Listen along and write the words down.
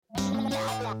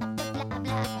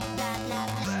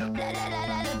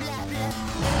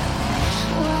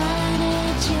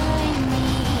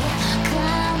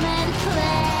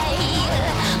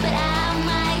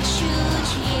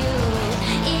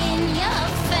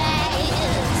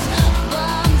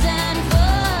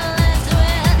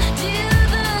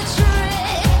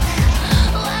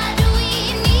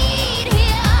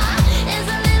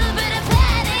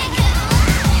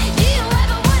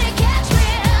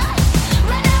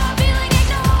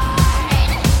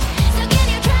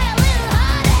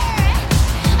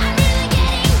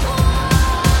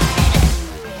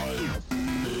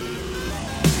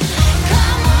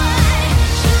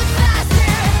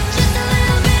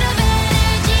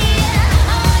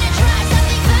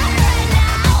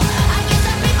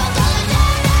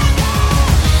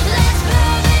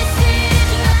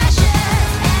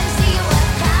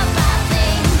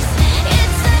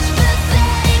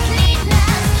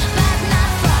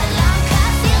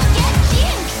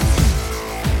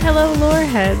Hello, lore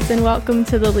heads, and welcome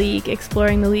to The League,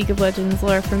 exploring the League of Legends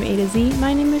lore from A to Z.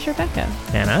 My name is Rebecca.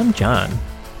 And I'm John.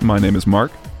 My name is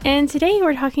Mark. And today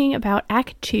we're talking about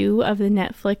Act 2 of the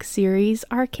Netflix series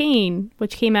Arcane,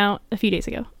 which came out a few days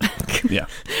ago. Yeah.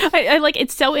 I like,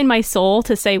 it's so in my soul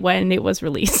to say when it was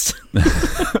released.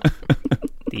 The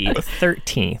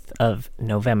 13th of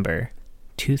November,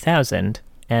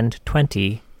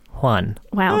 2021.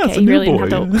 Wow, Oh, okay, you really didn't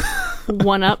have to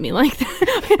one-up me like that.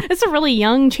 It's a really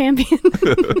young champion.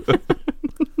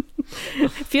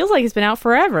 It feels like it's been out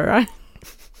forever.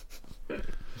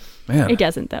 Man. It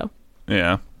doesn't, though.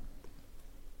 Yeah.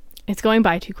 It's going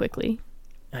by too quickly.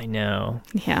 I know.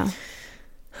 Yeah.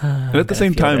 And at the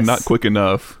same time, not quick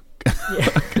enough.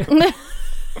 I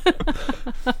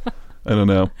don't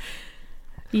know.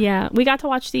 Yeah, we got to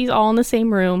watch these all in the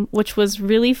same room, which was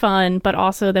really fun, but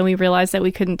also then we realized that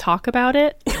we couldn't talk about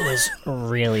it. It was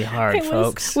really hard,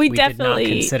 folks. We did definitely not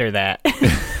consider that.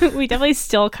 We definitely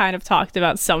still kind of talked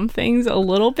about some things a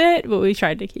little bit, but we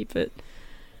tried to keep it.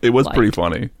 It was Light. pretty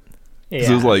funny.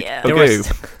 Yeah. It was like, Yeah. okay,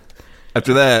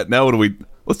 after that, now what do we...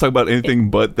 Let's talk about anything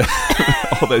but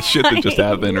all that shit that just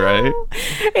happened, right?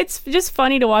 It's just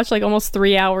funny to watch like almost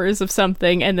 3 hours of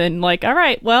something and then like, all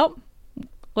right, well,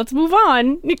 let's move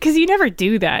on. Because you never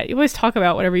do that. You always talk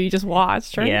about whatever you just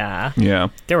watched, right? Yeah. Yeah.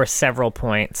 There were several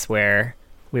points where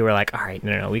we were like, all right,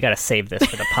 no, we got to save this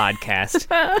for the podcast.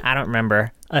 I don't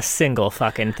remember a single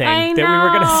fucking thing that we were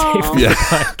going to save for the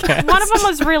podcast. One of them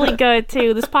was really good,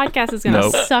 too. This podcast is going to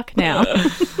suck now.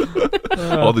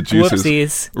 All the juices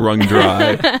Whoopsies. wrung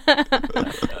dry.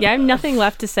 Yeah, I have nothing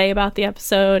left to say about the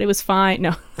episode. It was fine.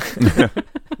 No.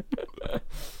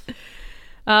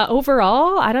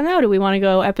 Overall, I don't know. Do we want to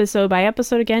go episode by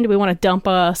episode again? Do we want to dump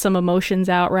some emotions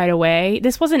out right away?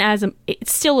 This wasn't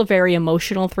it's still a very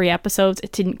emotional 3 episodes.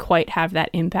 It didn't quite have that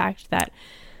impact that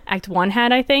Act 1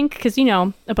 had, I think, because, you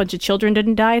know, a bunch of children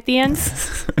didn't die at the end,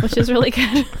 which is really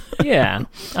good. Yeah.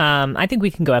 I think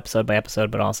we can go episode by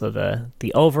episode, but also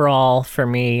the overall, for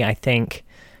me, I think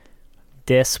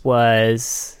this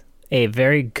was a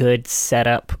very good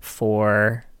setup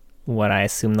for what I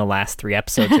assume the last 3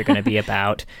 episodes are going to be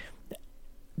about.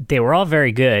 They were all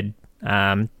very good,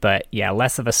 but yeah,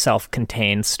 less of a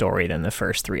self-contained story than the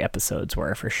first 3 episodes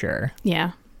were, for sure.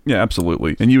 Yeah. Yeah,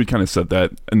 absolutely. And you had kind of said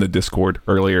that in the Discord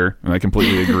earlier, and I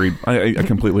completely agree. I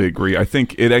completely agree. I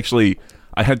think it actually...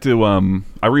 I had to...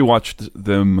 I rewatched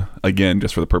them again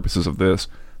just for the purposes of this,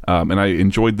 and I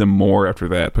enjoyed them more after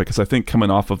that, because I think coming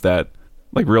off of that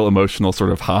like real emotional sort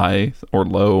of high or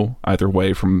low, either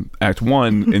way, from Act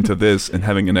 1 into this, and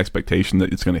having an expectation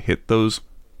that it's going to hit those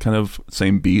kind of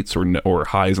same beats or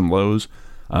highs and lows,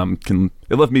 it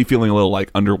left me feeling a little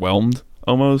like underwhelmed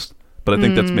almost. But I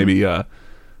think that's maybe,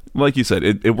 like you said,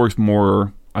 it works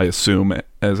more, I assume,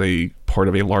 as a part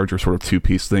of a larger sort of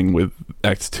 2-piece thing with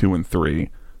Acts 2 and 3,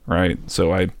 right?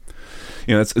 So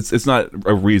it's not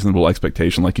a reasonable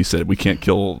expectation, like you said. We can't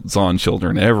kill Zon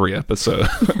children every episode.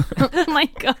 Oh my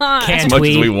god. Can't as much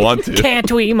as we want to.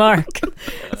 Can't we, Mark?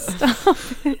 Stop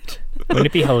it. Wouldn't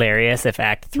it be hilarious if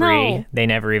Act 3, No. they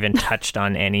never even touched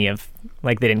on any of,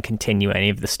 like, they didn't continue any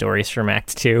of the stories from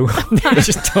Act 2? They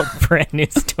just told brand new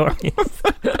stories.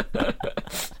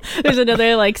 There's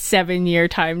another like 7-year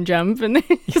time jump and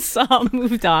they just all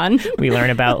moved on. We learn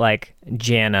about, like,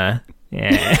 Janna.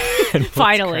 Yeah.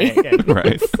 Finally.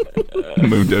 Right.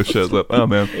 Mundo shows up. Oh,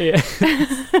 man. Yeah.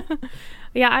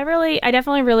 Yeah, I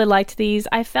definitely really liked these.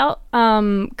 I felt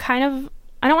kind of,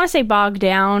 I don't want to say bogged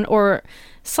down or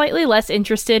slightly less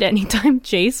interested anytime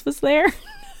Jace was there.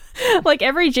 Like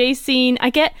every Jace scene,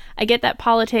 I get that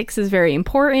politics is very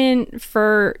important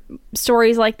for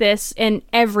stories like this, and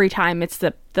every time it's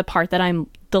the part that I'm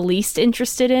the least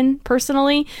interested in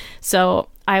personally. So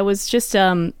I was just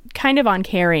kind of on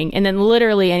caring, and then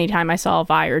literally anytime I saw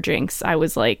Vi or Jinx, I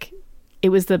was like, it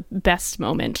was the best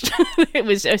moment. It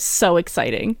was just so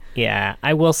exciting. Yeah,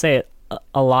 I will say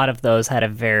a lot of those had a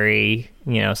very,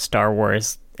 Star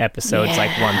Wars episodes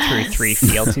like 1 through 3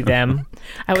 feel to them.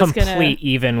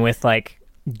 Even with like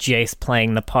Jace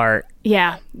playing the part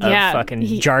of fucking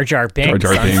Jar Jar Binks,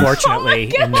 Jar Jar Binks.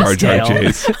 Unfortunately, in this Jar Jar tale.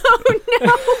 Jace.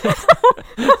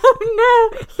 Oh no,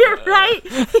 you're right.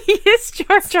 He is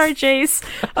Jar Jar Jace.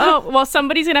 Oh, well,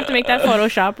 somebody's gonna have to make that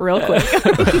Photoshop real quick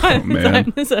by the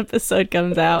time this episode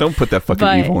comes out. Don't put that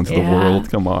fucking evil into the world.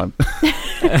 Come on.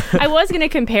 I was gonna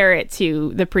compare it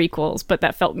to the prequels, but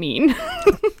that felt mean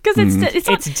because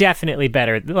It's definitely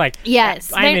better. Like,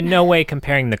 yes, I'm in no way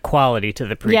comparing the quality to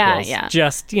the prequels. Yeah.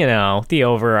 Just, the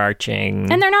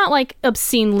overarching. and they're not like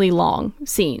obscenely long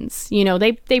scenes.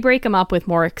 They break them up with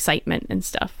more excitement and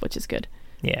stuff, which is good.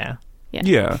 Yeah.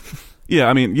 Yeah. Yeah,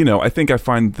 I mean, I think I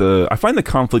find the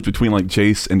conflict between like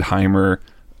Jace and Heimer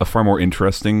a far more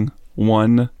interesting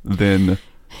one than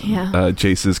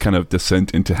Jace's kind of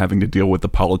descent into having to deal with the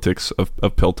politics of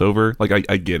Piltover. Like,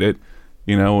 I get it,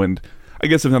 and I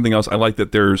guess if nothing else, I like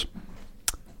that there's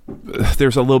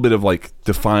a little bit of like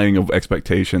defying of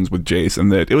expectations with Jace,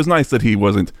 and that it was nice that he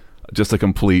wasn't just a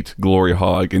complete glory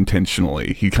hog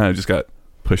intentionally. He kind of just got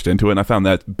pushed into it, and I found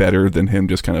that better than him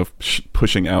just kind of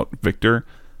pushing out Victor,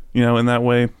 in that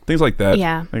way. Things like that,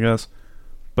 I guess.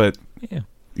 But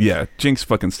yeah, Jinx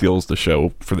fucking steals the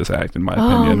show for this act, in my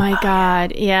opinion. Oh my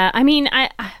god, yeah. I mean, I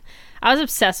was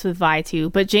obsessed with Vi too,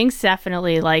 but Jinx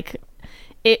definitely like.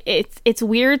 It's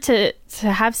weird to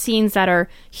have scenes that are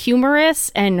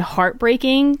humorous and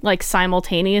heartbreaking like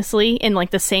simultaneously in like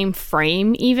the same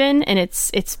frame even, and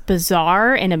it's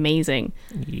bizarre and amazing.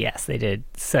 Yes, they did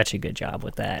such a good job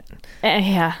with that.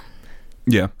 Yeah.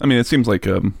 I mean, it seems like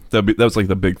that was like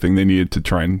the big thing they needed to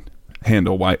try and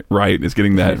handle right is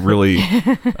getting that really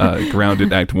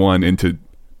grounded Act 1 into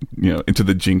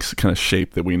the Jinx kind of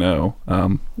shape that we know.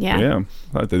 I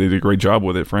thought they did a great job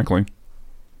with it, frankly.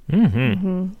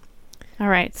 All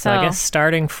right, so I guess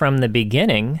starting from the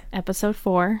beginning, episode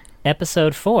 4,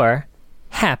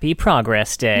 Happy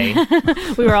Progress Day.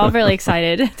 We were all really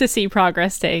excited to see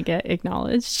Progress Day get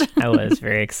acknowledged. I was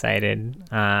very excited,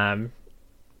 and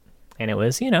it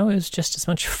was just as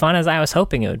much fun as I was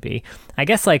hoping it would be. I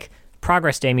guess like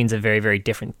Progress Day means a very, very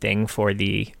different thing for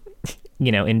the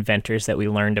inventors that we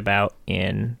learned about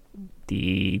in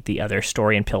the other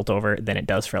story in Piltover than it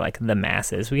does for like the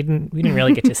masses. We didn't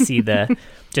really get to see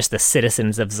just the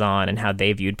citizens of Zaun and how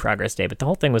they viewed Progress Day, but the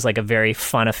whole thing was like a very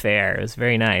fun affair. It was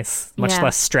very nice. Much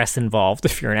less stress involved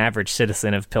if you're an average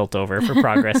citizen of Piltover for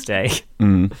Progress Day.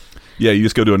 Yeah, you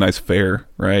just go to a nice fair,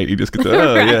 right? You just get to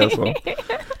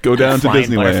go down to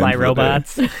Disneyland. Butterfly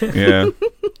robots. Yeah.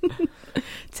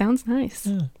 Sounds nice.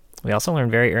 We also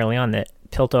learned very early on that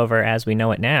Piltover, as we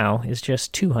know it now, is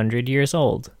just 200 years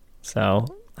old. So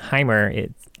Heimer,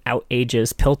 it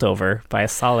outages Piltover by a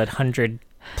solid 100+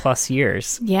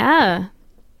 years. Yeah.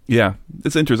 Yeah,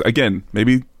 it's interesting. Again,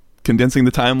 maybe condensing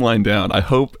the timeline down. I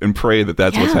hope and pray that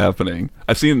that's what's happening.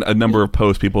 I've seen a number of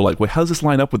posts, people like, wait, how does this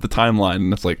line up with the timeline?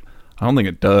 And it's like, I don't think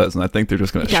it does, and I think they're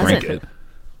just going to shrink it.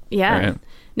 Yeah. Right?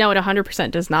 No, it 100%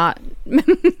 does not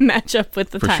match up with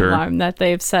the timeline that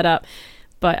they've set up,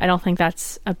 but I don't think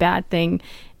that's a bad thing.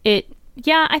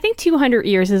 I think 200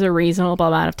 years is a reasonable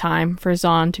amount of time for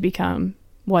Zaun to become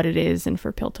what it is and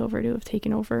for Piltover to have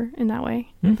taken over in that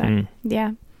way.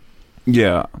 Yeah,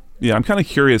 I'm kind of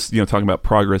curious, talking about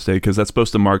Progress Day, because that's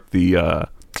supposed to mark the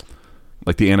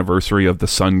the anniversary of the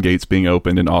Sun Gates being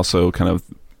opened, and also kind of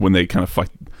when they kind of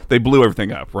they blew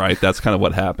everything up, right? That's kind of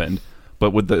what happened.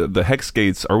 But with the Hex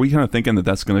Gates, are we kind of thinking that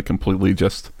that's going to completely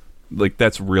just like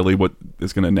that's really what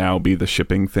is going to now be the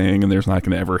shipping thing, and there's not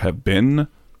going to ever have been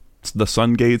the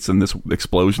Sun Gates and this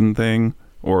explosion thing,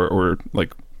 or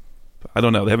like I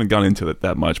don't know, they haven't gone into it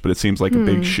that much, but it seems like a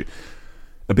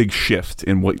big shift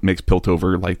in what makes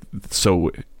Piltover like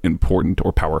so important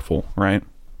or powerful, right?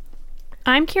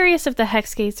 I'm curious if the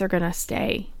Hex Gates are gonna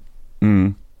stay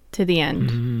to the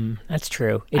end. That's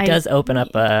true. It does open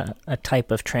up a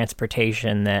type of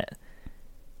transportation that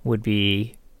would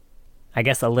be, I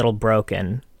guess, a little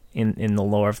broken in the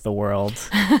lore of the world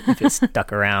if it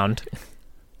stuck around.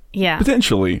 Yeah,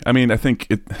 potentially. I mean, I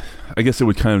guess it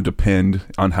would kind of depend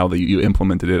on how you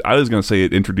implemented it. I was going to say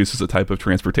it introduces a type of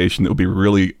transportation that would be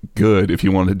really good if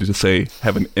you wanted to just say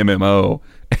have an MMO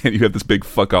and you have this big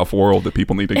fuck off world that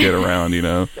people need to get around,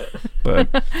 But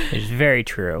it's very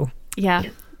true. Yeah.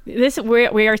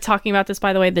 We are talking about this,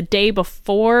 by the way, the day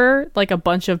before like a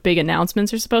bunch of big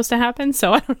announcements are supposed to happen,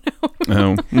 so I don't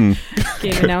know.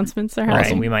 Game announcements are happening.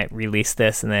 Awesome. We might release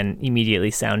this and then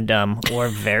immediately sound dumb or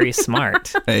very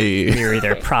smart. Hey. You're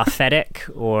either prophetic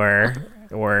or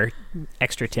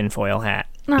extra tinfoil hat.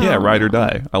 Yeah, ride or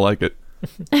die. I like it.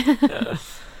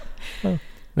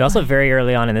 We also very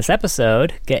early on in this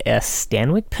episode get a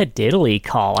Stanwyck Padiddly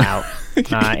call out,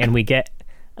 and we get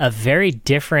a very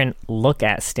different look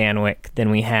at Stanwyck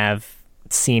than we have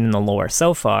seen in the lore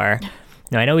so far.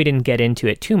 Now, I know we didn't get into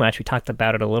it too much. We talked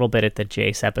about it a little bit at the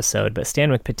Jace episode, but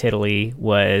Stanwyck Padiddly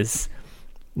was,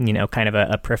 kind of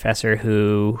a professor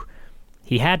who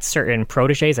he had certain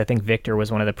proteges. I think Victor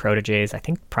was one of the proteges. I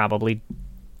think probably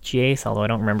Jace, although I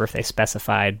don't remember if they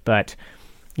specified. But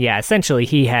yeah, essentially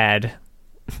he had,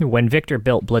 when Victor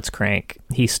built Blitzcrank,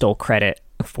 he stole credit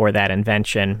for that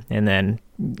invention and then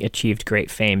achieved great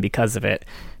fame because of it,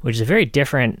 which is a very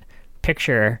different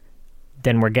picture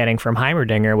than we're getting from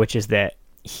Heimerdinger, which is that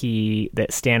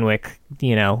Stanwyck,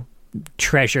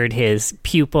 treasured his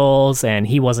pupils, and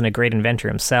he wasn't a great inventor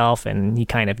himself, and he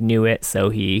kind of knew it, so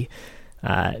he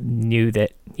knew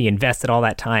that he invested all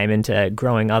that time into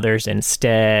growing others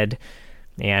instead.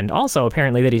 And also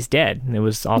apparently that he's dead. And it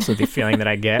was also the feeling that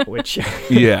I get, which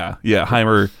yeah,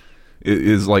 Heimer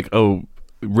is like, oh,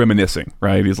 reminiscing,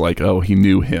 right? He's like, oh, he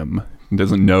knew him. He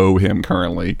doesn't know him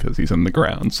currently because he's in the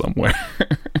ground somewhere.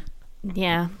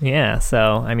 Yeah,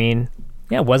 so I mean,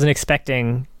 I wasn't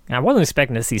expecting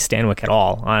to see Stanwyck at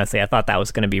all, honestly. I thought that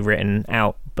was going to be written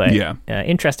out, but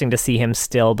interesting to see him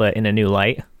still, but in a new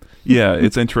light. Yeah,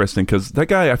 it's interesting because that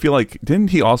guy, I feel like, didn't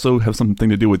he also have something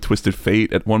to do with Twisted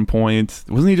Fate at one point?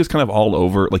 Wasn't he just kind of all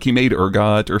over, like he made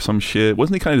Urgot or some shit?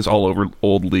 Wasn't he kind of just all over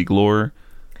old League lore?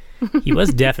 He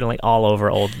was definitely all over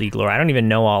old League lore. I don't even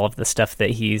know all of the stuff that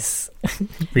he's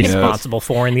responsible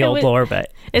for in the old lore,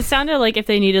 but it sounded like if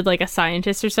they needed like a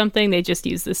scientist or something, they just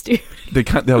used this dude.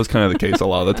 That was kind of the case a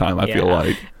lot of the time, I feel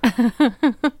like.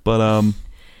 But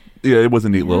yeah, it was a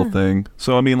neat little thing.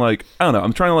 So I mean, like, I don't know.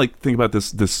 I'm trying to like think about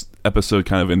this episode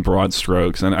kind of in broad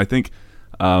strokes, and I think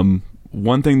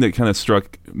one thing that kind of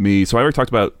struck me. So I already talked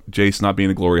about Jace not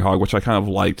being a glory hog, which I kind of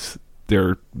liked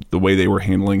the way they were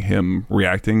handling him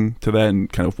reacting to that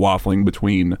and kind of waffling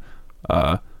between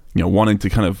wanting to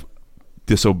kind of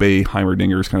disobey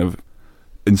Heimerdinger's kind of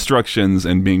instructions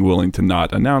and being willing to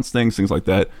not announce things like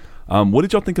that. What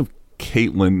did y'all think of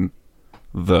Caitlyn,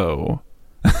 though?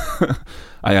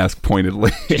 I asked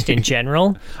pointedly. Just in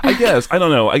general? I guess. I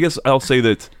don't know. I guess I'll say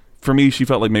that for me, she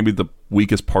felt like maybe the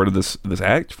weakest part of this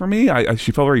act for me.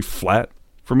 She felt very flat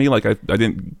for me. Like I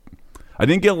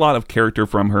didn't get a lot of character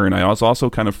from her, and I was also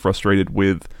kind of frustrated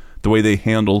with the way they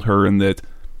handled her, and that,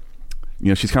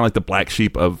 she's kind of like the black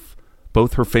sheep of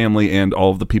both her family and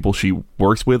all of the people she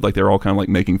works with. Like they're all kind of like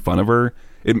making fun of her.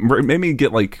 It made me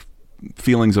get like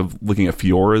feelings of looking at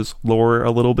Fiora's lore a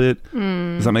little bit.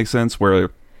 Does that make sense? Where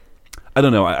I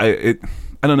don't know. I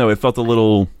don't know. It felt a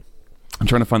little. I'm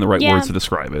trying to find the right words to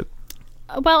describe it.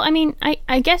 Well, I mean,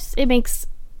 I guess it made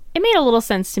a little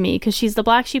sense to me because she's the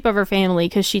black sheep of her family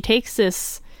because she takes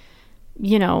this,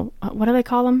 what do they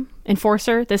call them?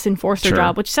 This enforcer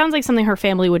job, which sounds like something her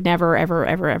family would never, ever,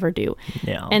 ever, ever do.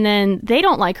 No. And then they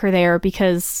don't like her there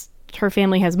because her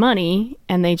family has money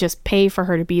and they just pay for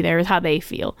her to be there is how they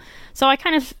feel. So I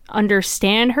kind of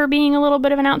understand her being a little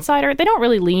bit of an outsider. They don't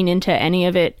really lean into any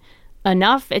of it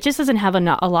enough. It just doesn't have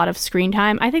a lot of screen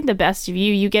time. I think the best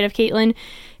view you get of Caitlyn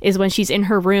is when she's in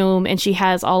her room and she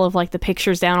has all of like the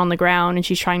pictures down on the ground and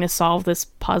she's trying to solve this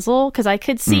puzzle, because I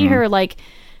could see her like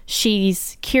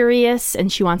she's curious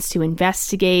and she wants to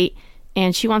investigate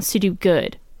and she wants to do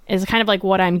good is kind of like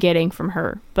what I'm getting from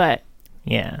her. But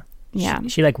yeah,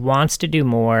 she like wants to do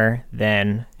more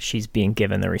than she's being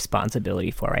given the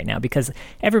responsibility for right now, because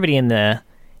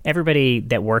everybody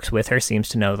that works with her seems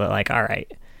to know that, like, all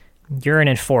right, you're an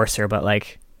enforcer, but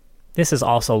like this is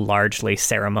also largely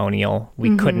ceremonial.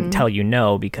 We couldn't tell you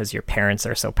no because your parents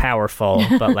are so powerful,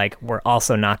 but like we're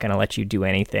also not going to let you do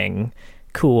anything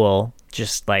cool.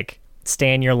 Just like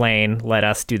stay in your lane, let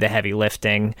us do the heavy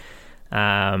lifting.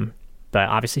 But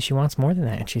obviously she wants more than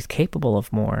that, and she's capable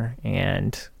of more.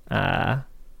 And I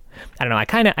don't know, I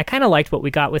kind of liked what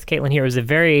we got with Caitlyn here.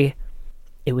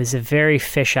 It was a very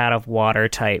fish out of water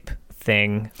type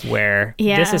thing where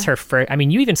this is her first. I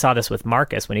mean, you even saw this with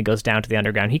Marcus when he goes down to the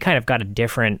underground. He kind of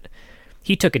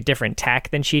he took a different tack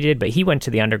than she did, but he went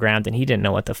to the underground and he didn't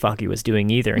know what the fuck he was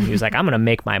doing either. And he was like, I'm going to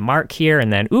make my mark here.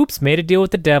 And then, oops, made a deal with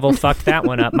the devil. Fucked that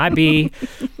one up. My B.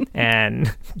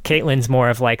 And Caitlyn's more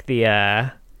of like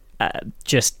the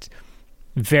just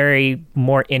very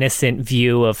more innocent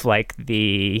view of like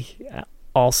the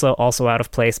also out of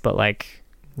place, but like,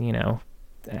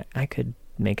 I could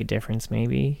make a difference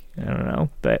maybe. I don't know.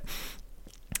 But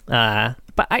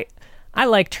I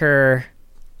liked her.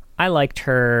 I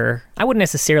wouldn't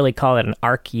necessarily call it an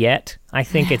arc yet. I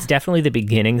think it's definitely the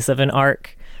beginnings of an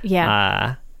arc.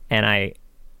 Yeah. And I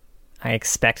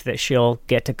expect that she'll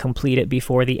get to complete it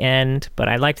before the end, but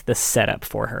I liked the setup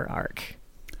for her arc.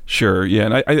 Sure, yeah,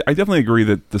 and I definitely agree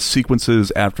that the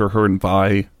sequences after her and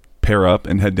Vi pair up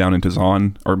and head down into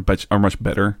Zaun are much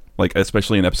better. Like,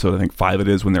 especially in episode, I think 5 it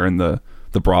is, when they're in the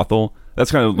brothel. That's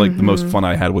kind of like the most fun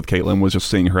I had with Caitlyn, was just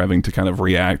seeing her having to kind of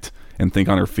react and think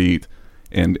on her feet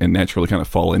and naturally kind of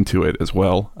fall into it as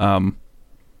well.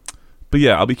 But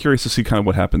yeah, I'll be curious to see kind of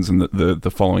what happens in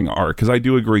the following arc, because I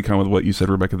do agree kind of with what you said,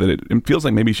 Rebecca, that it feels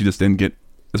like maybe she just didn't get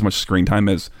as much screen time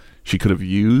as she could have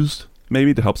used,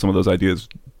 maybe, to help some of those ideas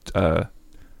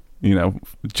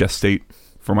gestate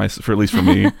for at least for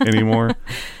me anymore.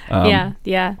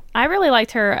 Yeah. I really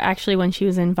liked her actually when she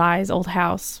was in Vi's old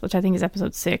house, which I think is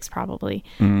episode 6 probably.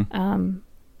 And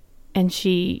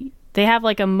she they have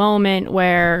like a moment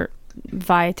where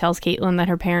Vi tells Caitlin that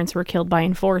her parents were killed by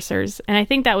enforcers, and I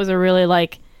think that was a really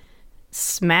like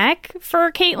smack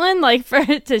for Caitlin, like for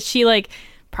it to she like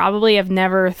probably have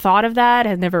never thought of that,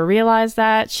 had never realized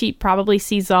that. She probably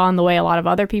sees Zahn the way a lot of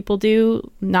other people do,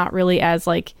 not really as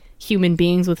like human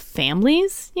beings with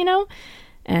families, you know?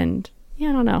 And yeah,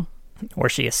 I don't know. Or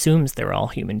she assumes they're all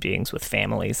human beings with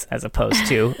families as opposed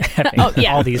to having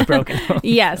all these broken homes.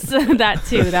 Yes, that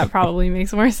too. That probably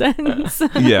makes more sense.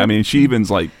 Yeah, I mean, she even's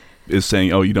like is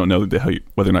saying, "Oh, you don't know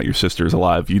whether or not your sister is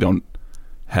alive. You don't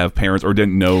have parents, or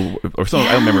didn't know, or something."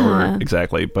 I don't remember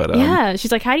exactly, but yeah,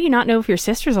 she's like, "How do you not know if your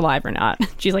sister's alive or not?"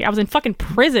 She's like, "I was in fucking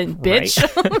prison, bitch."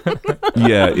 Right.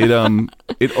 Yeah,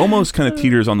 it almost kind of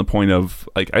teeters on the point of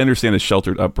like, I understand a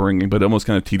sheltered upbringing, but it almost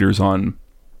kind of teeters on.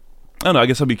 I don't know. I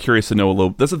guess I'd be curious to know a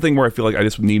little. That's the thing where I feel like I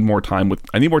just need more time with.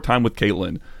 I need more time with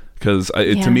Caitlin, because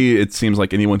to me it seems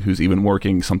like anyone who's even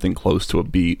working something close to a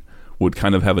beat would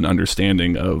kind of have an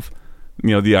understanding of, you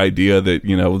know, the idea that,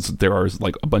 you know, there are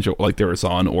like a bunch of like there are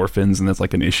Zahn orphans, and that's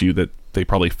like an issue that they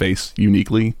probably face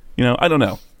uniquely. You know, I don't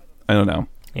know.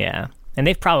 Yeah, and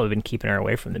they've probably been keeping her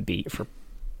away from the beat for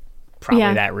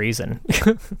probably that reason.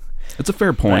 It's a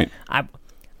fair point. But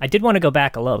I did want to go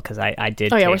back a little because I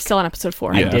did. Oh yeah, we're still on episode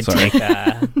 4. I did take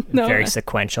very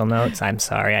sequential notes. I'm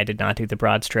sorry, I did not do the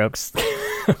broad strokes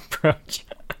approach.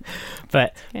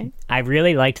 But I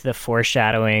really liked the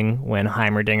foreshadowing when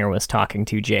Heimerdinger was talking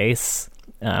to Jace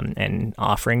and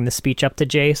offering the speech up to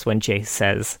Jace when Jace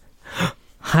says,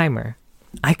 "Heimer,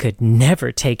 I could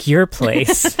never take your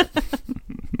place."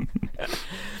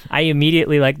 I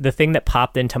immediately, like, the thing that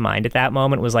popped into mind at that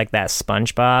moment was like that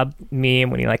SpongeBob meme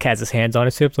when he like has his hands on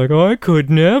his hips, like, "Oh, I could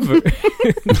never."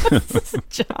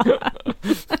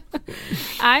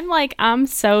 I'm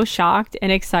so shocked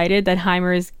and excited that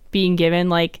Heimer is being given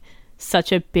like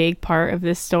such a big part of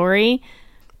this story,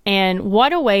 and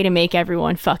what a way to make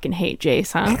everyone fucking hate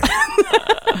Jace, huh?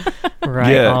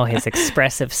 Right. Yeah. Oh, his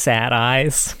expressive sad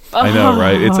eyes. I know,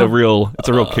 right? It's a real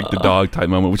kick the dog type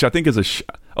moment, which I think is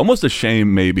almost a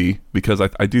shame, maybe, because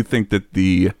I do think that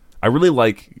I really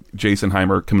like Jace and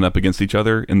Heimer coming up against each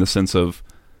other in the sense of,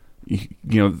 you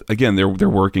know, again, they're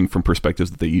working from perspectives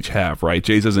that they each have, right?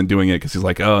 Jace isn't doing it because he's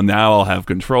like, "Oh, now I'll have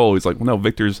control." He's like, "Well, no,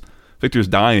 Victor's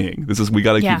dying. We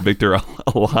got to keep Victor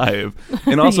alive."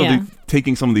 And also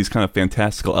taking some of these kind of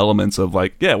fantastical elements of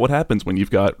like, what happens when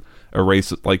you've got a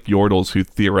race like Yordles who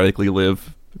theoretically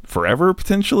live forever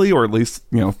potentially, or at least,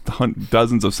 you know,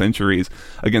 dozens of centuries,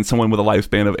 against someone with a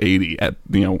lifespan of 80 at,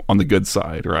 you know, on the good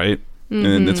side, right? Mm-hmm.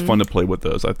 And it's fun to play with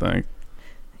those, I think.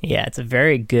 Yeah, it's a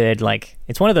very good, like,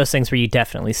 it's one of those things where you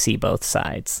definitely see both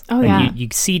sides. Oh, yeah. You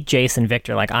see Jace and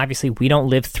Victor, like, obviously we don't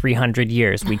live 300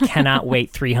 years. We cannot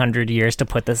wait 300 years to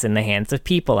put this in the hands of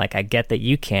people. Like, I get that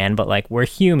you can, but, like, we're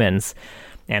humans.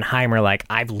 And Heimer, like,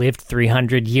 I've lived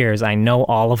 300 years. I know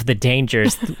all of the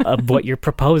dangers of what you're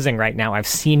proposing right now. I've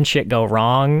seen shit go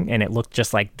wrong, and it looked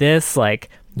just like this. Like,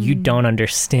 you don't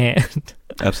understand.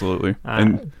 Absolutely.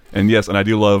 And yes, and I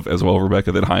do love as well,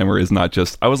 Rebecca, that Heimer is not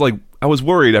just... I was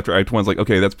worried after Act 1, like,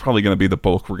 okay, that's probably going to be the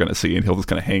bulk we're going to see, and he'll just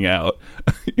kind of hang out.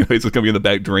 You know, he's just going to be in the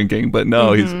back drinking. But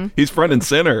no, he's front and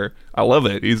center. I love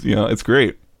it. He's, you know, it's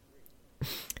great.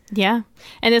 Yeah.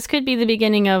 And this could be the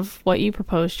beginning of what you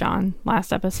proposed, John,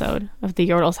 last episode, of the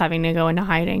Yordles having to go into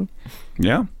hiding.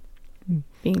 Yeah.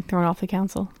 Being thrown off the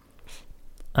council.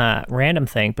 Random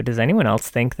thing, but does anyone else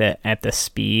think that at the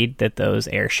speed that those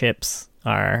airships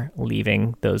are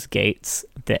leaving those gates,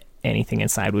 that anything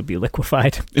inside would be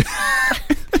liquefied?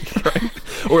 Right.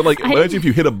 Or like, imagine if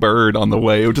you hit a bird on the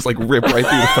way, it would just like rip right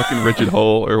through the fucking rigid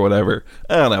hole or whatever.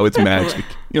 I don't know, it's magic.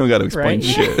 You don't got to explain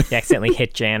shit. You accidentally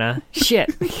hit Jana.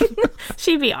 Shit.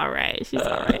 She'd be all right. She's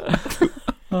all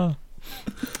right.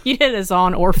 You'd hit a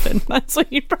Zahn orphan. That's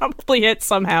what you'd probably hit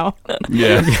somehow.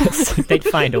 Yeah. They'd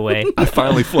find a way. I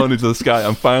finally flown into the sky.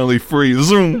 I'm finally free.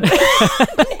 Zoom.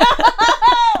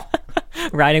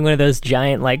 Riding one of those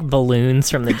giant like balloons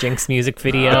from the Jinx music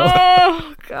video.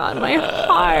 Oh God, my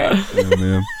heart. Oh,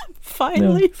 man.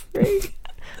 Finally free.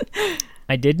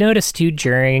 I did notice too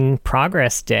during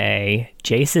Progress Day,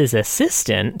 Jace's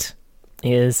assistant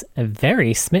is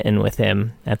very smitten with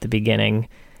him at the beginning.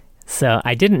 So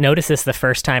I didn't notice this the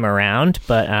first time around,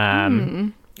 but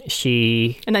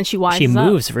she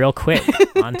moves real quick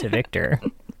onto Victor.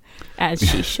 As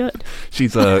she should.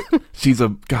 She's a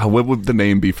God, what would the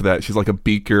name be for that? She's like a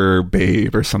beaker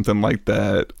babe or something like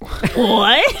that.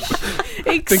 What?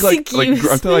 Excuse me. I'm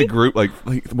thinking like group like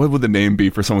what would the name be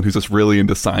for someone who's just really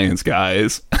into science,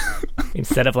 guys?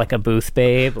 Instead of like a booth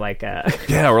babe, like a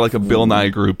or like a Bill Nye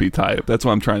groupie type. That's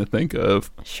what I'm trying to think of.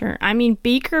 Sure. I mean,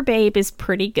 beaker babe is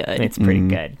pretty good. It's pretty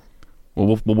good.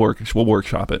 We'll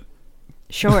workshop it.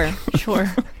 Sure.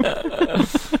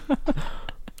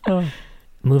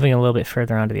 Moving a little bit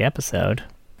further onto the episode,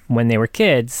 when they were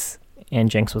kids, and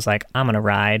Jinx was like, I'm going to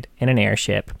ride in an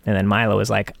airship, and then Milo was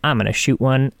like, I'm going to shoot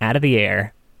one out of the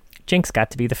air. Jinx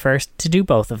got to be the first to do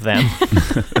both of them.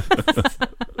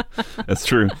 That's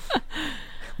true.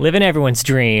 Living everyone's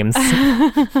dreams.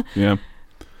 Yeah.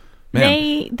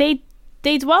 Man.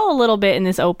 They dwell a little bit in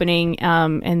this opening,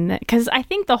 and because I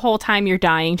think the whole time you're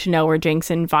dying to know where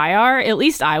Jinx and Vi are. At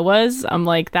least I was. I'm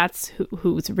like, that's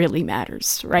who's really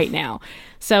matters right now.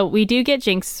 So we do get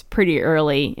Jinx pretty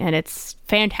early, and it's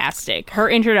fantastic. Her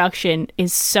introduction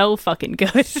is so fucking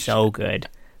good. So good.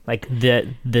 Like the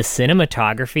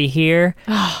cinematography here,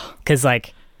 because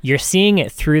like you're seeing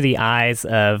it through the eyes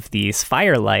of these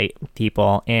firelight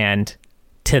people, and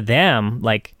to them,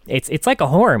 like it's like a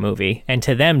horror movie, and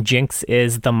to them, Jinx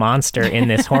is the monster in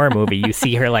this horror movie. You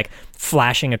see her like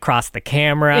flashing across the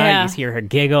camera. Yeah. You hear her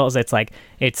giggles. It's like,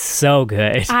 it's so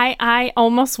good. I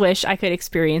almost wish I could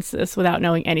experience this without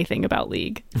knowing anything about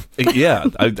League. Yeah,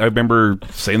 I remember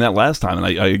saying that last time, and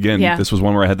I again, this was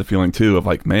one where I had the feeling too of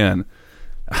like, man,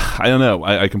 I don't know.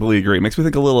 I completely agree. It makes me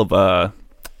think a little of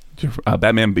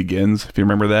Batman Begins. If you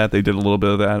remember that, they did a little bit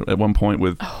of that at one point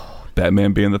with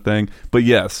Batman being the thing. But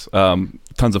yes,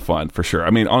 tons of fun for sure. I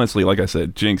mean, honestly, like I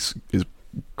said, Jinx is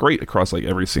great across like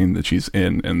every scene that she's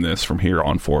in this from here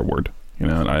on forward. You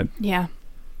know, and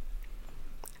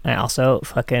I also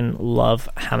fucking love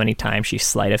how many times she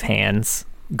sleight of hands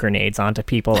grenades onto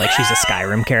people like she's a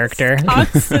Skyrim character.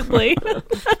 Constantly.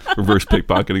 Reverse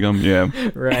pickpocketing them. Yeah.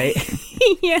 Right.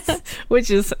 Yeah. Which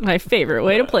is my favorite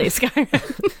way to play Skyrim.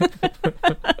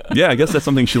 Yeah, I guess that's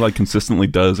something she like consistently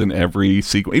does in every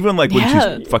sequence. Even like when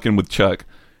she's fucking with Chuck.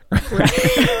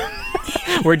 Right.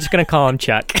 We're just gonna call him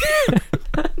Chuck.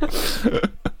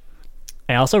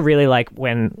 I also really like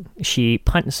when she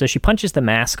punches the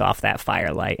mask off that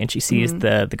firelight, and she sees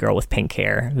the girl with pink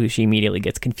hair, who she immediately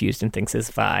gets confused and thinks is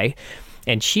Vi,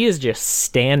 and she is just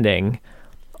standing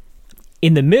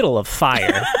in the middle of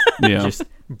fire, just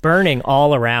burning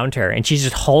all around her, and she's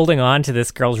just holding on to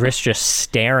this girl's wrist, just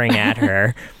staring at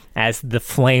her as the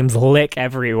flames lick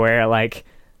everywhere. Like,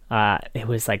 it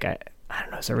was like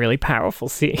it's a really powerful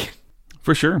scene.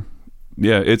 For sure.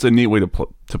 Yeah, it's a neat way to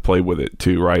play with it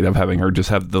too, right? Of having her just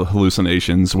have the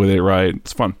hallucinations with it, right?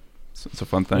 It's fun. It's a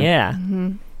fun thing. Yeah.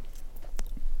 Mm-hmm.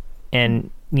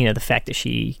 And, you know, the fact that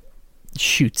she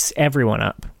shoots everyone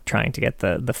up trying to get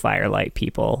the firelight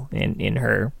people in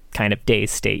her kind of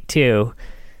dazed state too.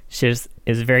 Is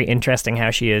very interesting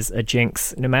how she is a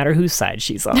Jinx no matter whose side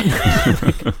she's on.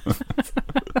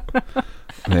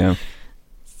 Yeah.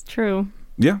 It's true.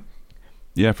 Yeah.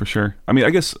 Yeah, for sure. I mean, I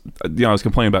guess, I was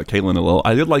complaining about Caitlin a little.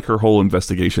 I did like her whole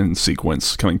investigation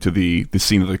sequence coming to the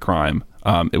scene of the crime.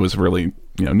 It was really,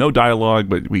 no dialogue,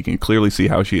 but we can clearly see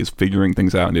how she is figuring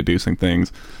things out and deducing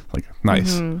things. Like,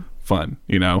 nice, fun,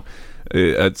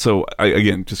 So,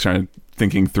 again, just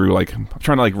thinking through, like, I'm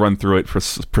trying to, like, run through it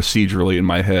procedurally in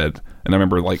my head. And I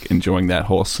remember, like, enjoying that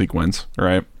whole sequence,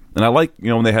 right? And I like,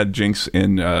 when they had Jinx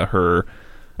in her,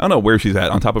 I don't know where she's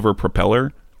at, on top of her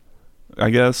propeller, I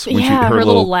guess. When her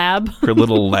little lab. Her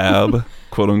little lab,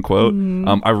 quote unquote.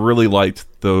 I really liked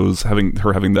those, having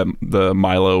the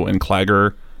Milo and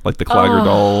Clagger, like the Clagger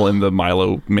doll and the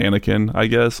Milo mannequin, I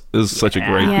guess, is such a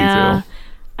great detail.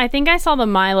 I think I saw the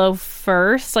Milo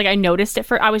first. Like, I noticed it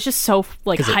first. I was just so,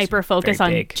 like, hyper focused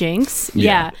on Jinx.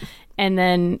 Yeah. And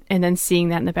then seeing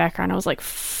that in the background, I was like,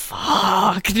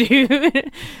 fuck, dude.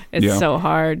 It's so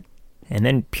hard. And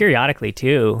then periodically,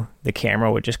 too, the camera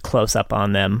would just close up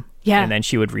on them. Yeah. And then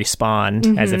she would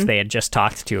respond as if they had just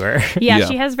talked to her. Yeah,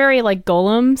 she has very, like,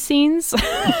 Golem scenes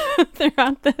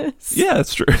throughout this. Yeah,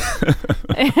 that's true.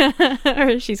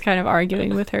 Or she's kind of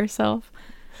arguing with herself.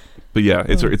 But yeah,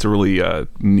 it's a really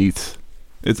neat...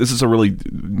 This is a really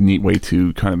neat way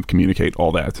to kind of communicate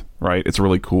all that, right? It's a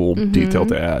really cool detail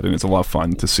to add, and it's a lot of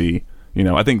fun to see.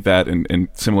 I think that, and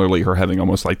similarly, her having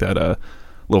almost like that...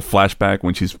 little flashback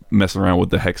when she's messing around with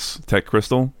the Hex Tech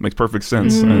crystal makes perfect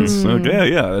sense. And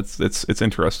it's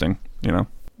interesting,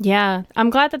 Yeah, I'm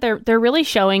glad that they're really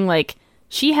showing, like,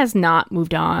 she has not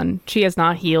moved on, she has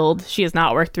not healed, she has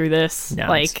not worked through this. No,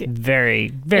 like, it's very,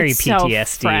 very it's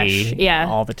PTSD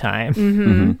so all the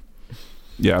time.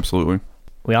 Yeah, absolutely.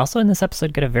 We also in this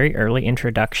episode get a very early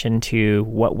introduction to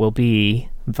what will be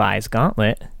Vi's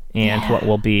gauntlet and what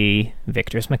will be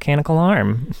Victor's mechanical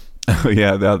arm.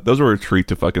 Yeah, those were a treat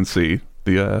to fucking see.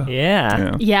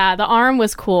 The arm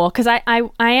was cool, because I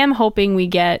am hoping we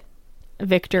get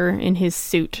Victor in his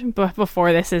suit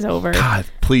before this is over. God,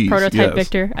 please. Prototype yes.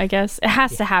 Victor, I guess. It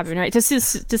has to happen, right? To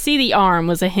see the arm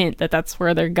was a hint that that's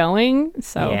where they're going.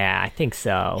 So Yeah, I think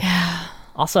so.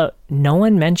 Also, no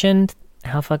one mentioned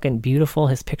how fucking beautiful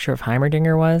his picture of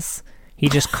Heimerdinger was. He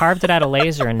just carved it out of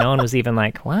laser, and no one was even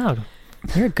like, wow,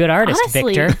 you're a good artist,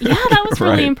 honestly, Victor. yeah, that was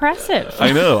really Right. impressive.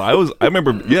 I know. I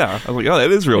remember, yeah. I was like, oh,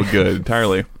 that is real good,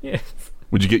 entirely. Yes.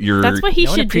 Would you get your... That's what he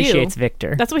No one should appreciates do.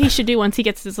 Victor. That's what he should do once he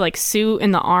gets his like suit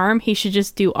and the arm. He should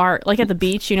just do art, like at the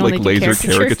beach, you know, like when they do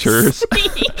laser caricatures?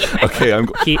 Okay, I'm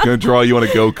going to draw you on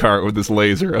a go-kart with this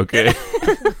laser, okay?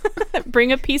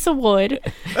 Bring a piece of wood.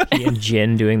 He and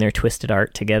Jin doing their twisted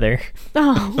art together.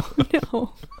 Oh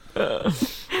no!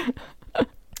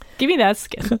 Give me that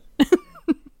skin.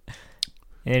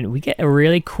 And we get a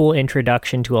really cool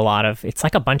introduction to a lot of, it's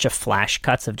like a bunch of flash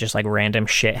cuts of just like random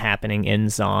shit happening in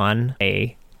Zon.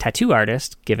 A tattoo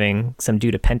artist giving some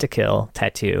dude a pentakill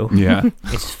tattoo. Yeah.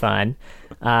 It's fun.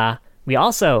 We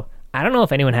also, I don't know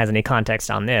if anyone has any context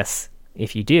on this.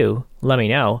 If you do, let me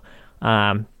know.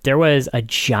 There was a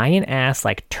giant ass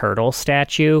like turtle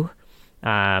statue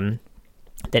that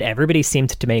everybody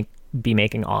seemed to be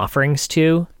making offerings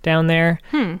to down there.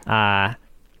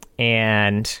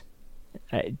 And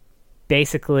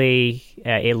basically,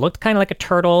 it looked kind of like a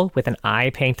turtle with an eye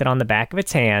painted on the back of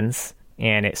its hands,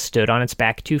 and it stood on its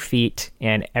back 2 feet,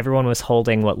 and everyone was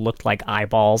holding what looked like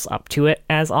eyeballs up to it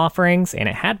as offerings, and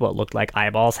it had what looked like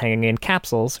eyeballs hanging in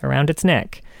capsules around its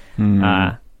neck.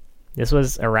 This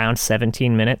was around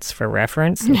 17 minutes for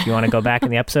reference, if you want to go back in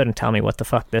the episode and tell me what the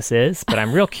fuck this is. But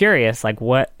I'm real curious, like,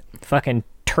 what fucking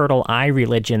turtle eye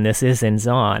religion this is in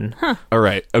Zon. All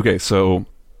right. Okay, so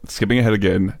skipping ahead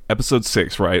again, episode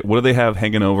 6, right? What do they have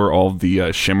hanging over all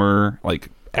the shimmer like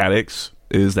addicts?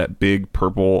 Is that big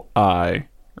purple eye,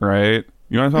 right?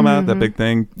 You know what I'm talking about? That big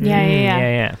thing.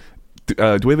 Yeah.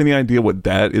 Do we have any idea what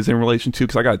that is in relation to?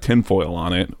 Because I got a tinfoil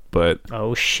on it, but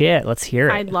Oh shit, let's hear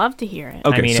it. I'd love to hear it.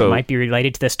 Okay, I mean, so- it might be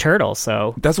related to this turtle,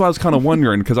 so that's why I was kind of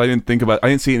wondering, because I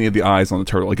didn't see any of the eyes on the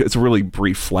turtle. Like, it's a really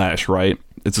brief flash, right?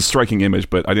 It's a striking image,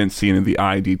 but I didn't see any of the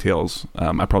eye details.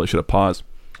 I probably should have paused.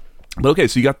 But okay,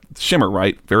 so you got shimmer,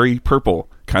 right? Very purple,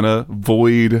 kind of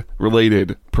void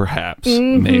related, perhaps,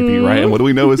 maybe, right? And what do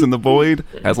we know is in the void?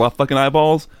 Has a lot of fucking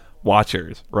eyeballs.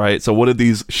 Watchers, right? So what did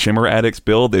these shimmer addicts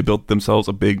build? They built themselves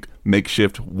a big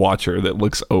makeshift watcher that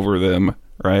looks over them,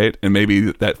 right? And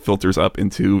maybe that filters up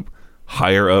into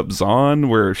higher up Zon,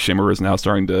 where shimmer is now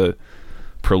starting to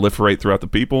proliferate throughout the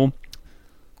people.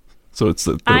 So it's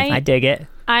I dig it.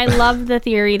 I love the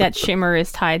theory that shimmer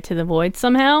is tied to the void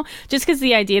somehow, just because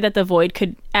the idea that the void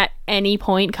could at any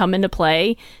point come into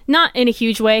play, not in a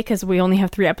huge way because we only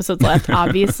have 3 episodes left,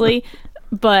 obviously,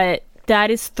 but that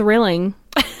is thrilling.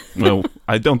 well,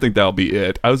 I don't think that'll be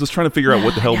it. I was just trying to figure out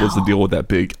what the hell was the deal with that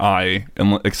big eye,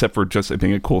 and except for just it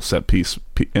being a cool set piece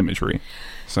imagery.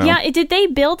 So Yeah, did they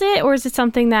build it, or is it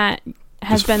something that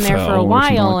has Just been there for fell a or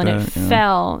something while like and it that, yeah.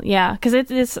 fell? Yeah, because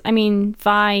it's. I mean,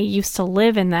 Vi used to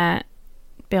live in that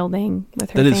building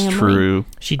with her that family. is true.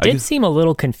 She I did guess- seem a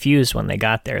little confused when they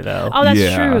got there, though. Oh, that's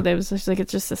Yeah. true. There was just like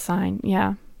it's just a sign.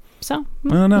 Yeah. So I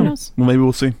don't know. who knows? Well, maybe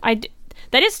we'll see.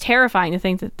 That is terrifying to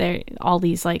think that they all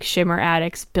these like shimmer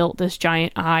addicts built this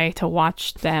giant eye to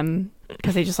watch them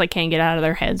because they just like can't get out of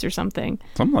their heads or something.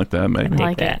 Something like that, I maybe. dig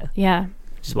like that. it. Yeah.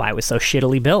 Which is why it was so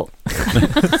shittily built.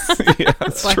 Yeah,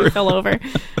 that's Why true. he fell over.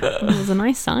 It was a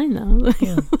nice sign though.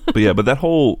 But that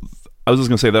whole, I was just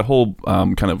gonna say that whole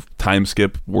kind of time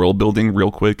skip world building real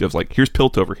quick of like, here's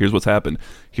Piltover, here's what's happened,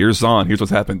 here's Zon, here's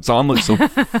what's happened. Zon looks so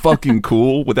fucking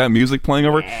cool with that music playing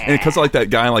over, and because like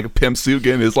that guy in like a pimp suit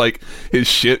getting his like his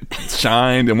shit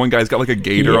shined, and one guy's got like a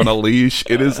gator on a leash.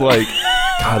 It is like,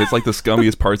 God, it's like the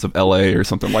scummiest parts of LA or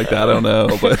something like that. I don't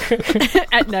know, but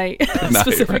At night, night,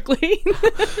 specifically.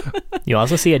 You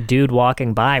also see a dude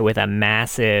walking by with a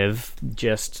massive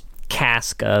just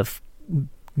cask of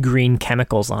green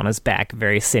chemicals on his back,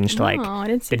 very singed. Oh, Like I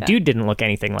didn't see the that. dude didn't look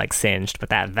anything like singed, but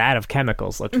that vat of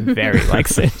chemicals looked very like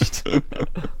singed.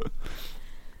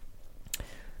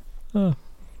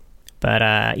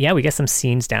 But yeah, we get some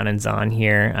scenes down in Zon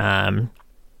here.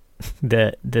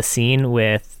 The scene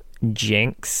with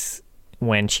Jinx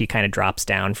when she kind of drops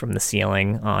down from the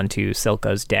ceiling onto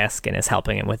Silco's desk and is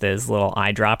helping him with his little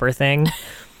eyedropper thing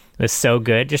was so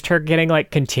good. Just her getting like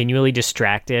continually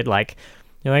distracted, like,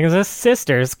 you're like, his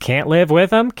sisters can't live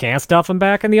with him, can't stuff him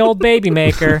back in the old baby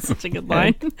maker. Such a good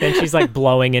line. Then she's like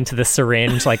blowing into the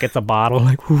syringe like it's a bottle,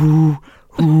 like whoo,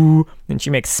 whoo. And she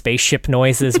makes spaceship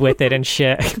noises with it and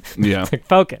shit. yeah. It's like,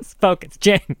 focus,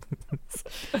 Jinx.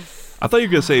 I thought you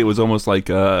were gonna say it was almost like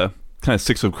kind of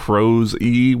Six of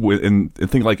Crows-y with and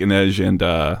think like Inej and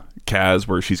Kaz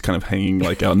where she's kind of hanging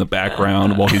like out in the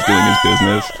background while he's doing his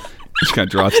business. She kind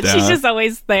of drops down. She's just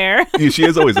always there. Yeah, she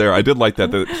is always there. I did like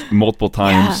that multiple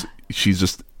times she's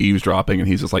just eavesdropping and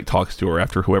he's just like talks to her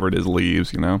after whoever it is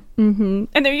leaves, you know? Mm-hmm.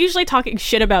 And they're usually talking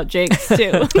shit about Jake's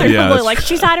too. They're Yeah, probably that's like,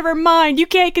 she's out of her mind. You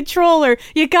can't control her.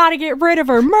 You gotta get rid of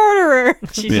her. Murder her.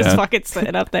 She's just fucking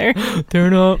sitting up there.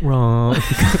 They're not wrong.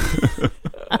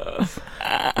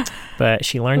 But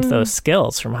she learns those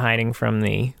skills from hiding from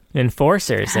the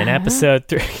enforcers in episode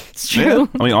 3. It's true.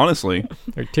 I mean, honestly.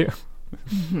 Or 2.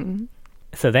 Mm-hmm.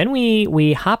 So then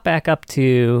we hop back up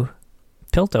to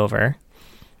Piltover,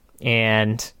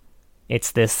 and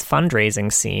it's this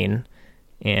fundraising scene.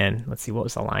 And let's see, what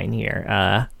was the line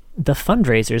here? The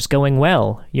fundraiser's going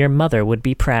well. Your mother would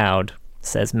be proud,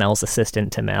 says Mel's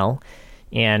assistant to Mel.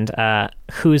 And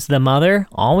who's the mother?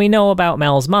 All we know about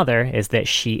Mel's mother is that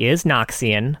she is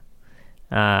Noxian.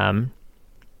 And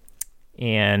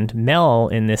Mel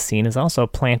in this scene is also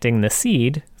planting the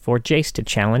seed for Jace to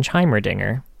challenge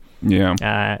Heimerdinger.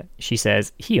 Yeah. She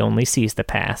says, he only sees the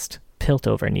past.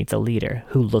 Piltover needs a leader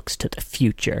who looks to the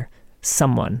future.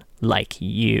 Someone like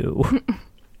you.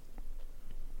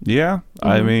 Yeah.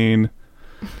 I mean,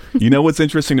 you know what's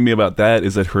interesting to me about that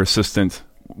is that her assistant,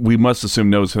 we must assume,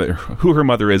 knows who her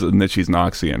mother is and that she's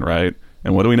Noxian, right?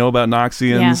 And what do we know about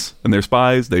Noxians and their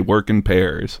spies? They work in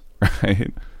pairs,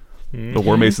 right? The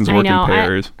War Masons work in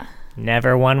pairs.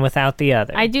 Never one without the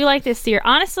other. I do like this theory.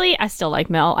 Honestly, I still like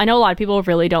Mel. I know a lot of people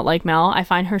really don't like Mel. I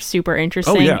find her super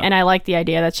interesting, and I like the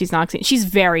idea that she's Noxian. She's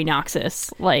very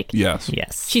Noxus. Like,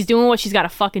 yes. She's doing what she's got to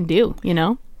fucking do, you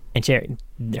know? And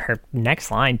her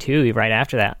next line, too, right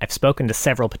after that, I've spoken to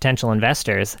several potential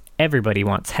investors. Everybody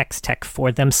wants Hex Tech for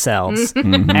themselves.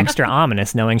 Extra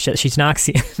ominous knowing she's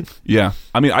Noxian. Yeah.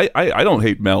 I mean, I don't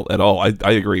hate Mel at all.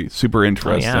 I agree. Super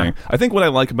interesting. Oh, yeah. I think what I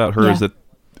like about her is that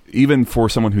even for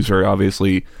someone who's very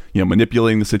obviously,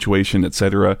 manipulating the situation,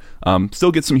 etc.,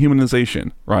 still get some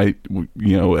humanization, right?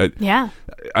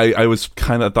 I was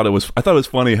kind of thought it was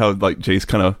funny how like Jace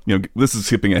kind of, this is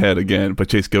skipping ahead again, but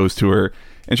Jace goes to her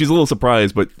and she's a little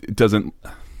surprised, but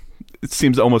it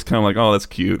seems almost kind of like, oh, that's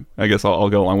cute. I guess I'll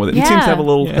go along with it. He seems to have a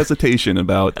little hesitation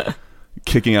about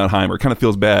kicking out Heimer. Kind of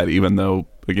feels bad, even though,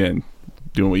 again,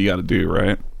 doing what you got to do,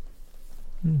 right?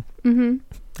 Mm-hmm.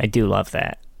 I do love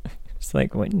that. It's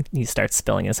like when he starts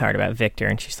spilling his heart about Victor,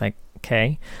 and she's like,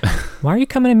 okay, why are you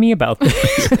coming to me about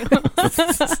this?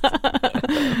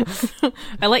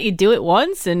 I let you do it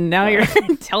once, and now you're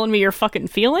telling me your fucking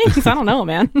feelings? I don't know,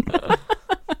 man.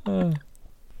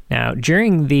 Now,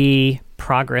 during the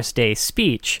Progress Day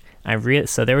speech,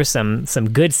 so there was some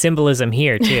good symbolism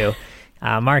here, too.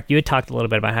 Mark, you had talked a little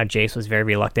bit about how Jace was very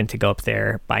reluctant to go up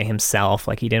there by himself.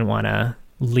 Like, he didn't want to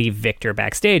leave Victor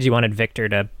backstage. He wanted Victor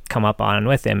to come up on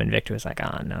with him, and Victor was like,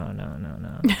 oh,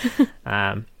 no.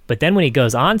 But then when he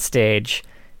goes on stage,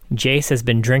 Jace has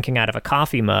been drinking out of a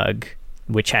coffee mug,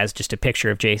 which has just a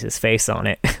picture of Jace's face on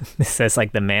it. It says,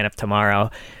 like, the man of tomorrow.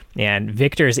 And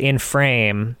Victor's in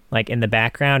frame, like, in the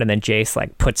background, and then Jace,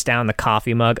 like, puts down the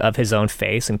coffee mug of his own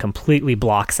face and completely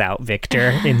blocks out Victor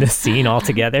in the scene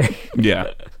altogether.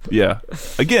 Yeah.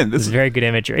 Again, this is very good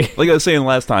imagery. Like I was saying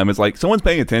last time, it's like someone's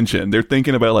paying attention. They're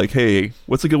thinking about, like, hey,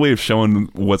 what's a good way of showing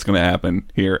what's going to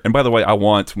happen here? And by the way, I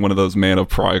want one of those Man of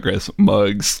Progress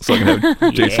mugs so I can have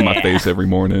Jace in my face every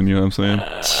morning. You know what I'm saying?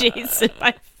 Jace in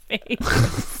my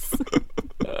face.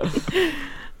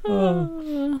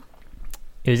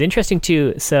 It was interesting,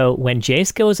 too. So when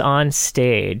Jace goes on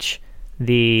stage,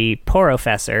 the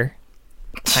Porofessor,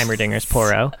 Heimerdinger's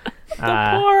Poro. The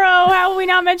Poro! How have we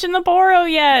not mentioned the Poro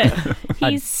yet?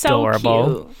 He's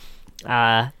adorable. So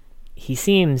cute. He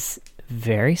seems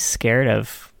very scared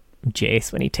of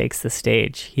Jace when he takes the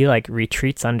stage. He, like,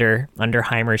 retreats under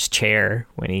Heimer's chair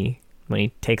when he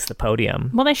takes the podium.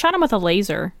 Well, they shot him with a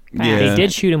laser. Yeah. They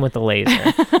did shoot him with a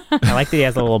laser. I like that he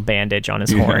has a little bandage on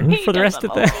his horn for the rest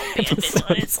of the episode.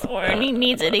 On his horn. He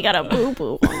needs it. He got a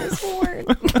boo-boo on his horn.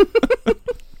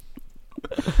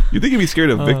 You'd think he'd be scared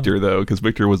of Victor, though, because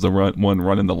Victor was the one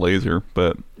running the laser.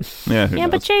 But, yeah, who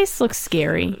knows? But Jace looks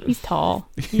scary. He's tall.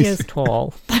 He is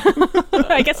tall.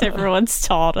 I guess everyone's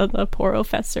tall to the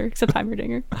Porofessor, except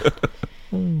Heimerdinger.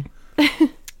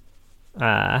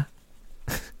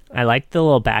 I like the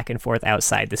little back and forth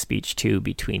outside the speech, too,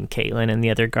 between Caitlin and the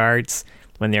other guards,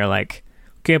 when they're like,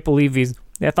 can't believe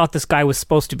I thought this guy was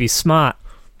supposed to be smart.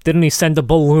 Didn't he send a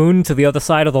balloon to the other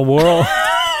side of the world?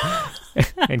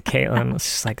 And Caitlin was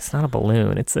just like, it's not a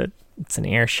balloon. It's an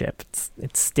airship.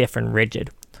 It's stiff and rigid.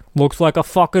 Looks like a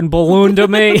fucking balloon to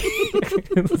me.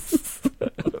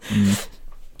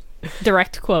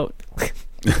 Direct quote.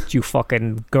 You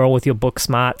fucking girl with your book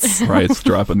smarts. Right, it's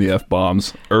dropping the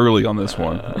F-bombs early on this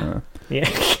one. Yeah.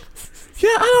 Yeah,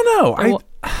 I don't know.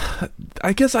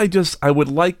 I guess I would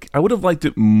have liked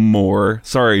it more.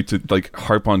 Sorry to like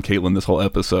harp on Caitlyn this whole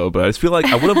episode, but I just feel like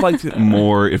I would have liked it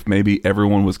more if maybe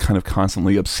everyone was kind of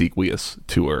constantly obsequious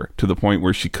to her, to the point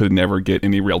where she could never get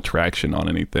any real traction on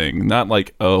anything. Not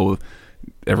like, oh,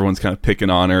 everyone's kind of picking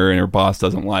on her and her boss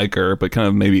doesn't like her, but kind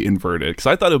of maybe inverted. Because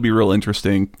I thought it would be real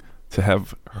interesting to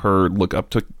have her look up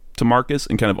to Marcus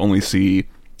and kind of only see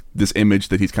this image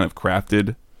that he's kind of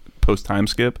crafted post time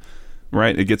skip.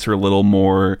 Right, it gets her a little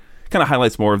more, kind of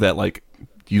highlights more of that, like,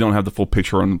 you don't have the full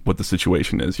picture on what the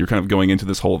situation is. You're kind of going into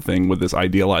this whole thing with this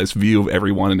idealized view of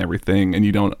everyone and everything, and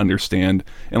you don't understand.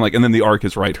 And then the arc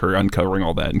is right, her uncovering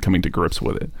all that and coming to grips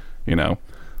with it, you know.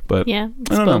 But yeah,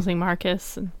 exposing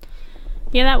Marcus. And,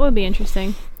 yeah, that would be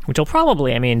interesting. Which will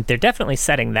probably, I mean, they're definitely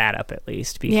setting that up at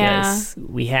least, because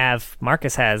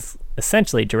Marcus has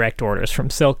essentially direct orders from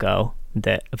Silco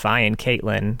that Vi and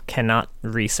Caitlyn cannot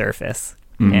resurface.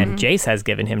 Mm-hmm. And Jace has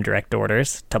given him direct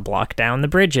orders to block down the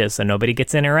bridges so nobody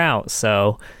gets in or out.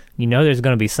 So, you know there's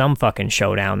going to be some fucking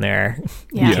showdown there.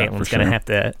 Yeah, Caitlyn's going to have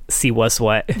to see what's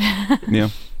what. Yeah.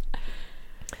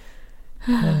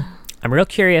 I'm real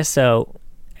curious. So,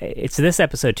 it's this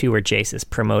episode, too, where Jace is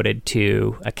promoted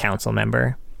to a council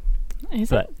member.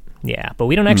 But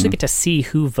we don't actually get to see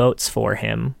who votes for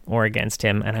him or against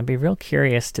him. And I'd be real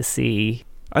curious to see.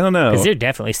 I don't know. Because there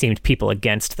definitely seemed people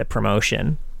against the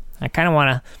promotion. I kind of want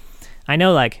to, I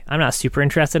know, like, I'm not super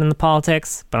interested in the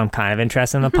politics, but I'm kind of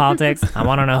interested in the politics. I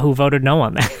want to know who voted no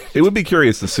on that. It would be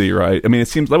curious to see, right? I mean, it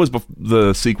seems that was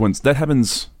the sequence that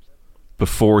happens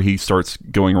before he starts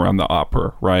going around the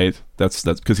opera, right? That's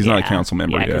because he's not a council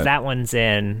member yet. Yeah, because that one's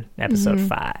in episode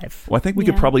 5. Well, I think we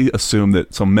could probably assume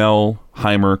that, so Mel,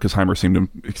 Heimer, because Heimer seemed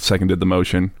to seconded the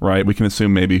motion, right? We can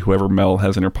assume maybe whoever Mel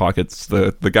has in her pockets,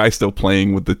 the guy still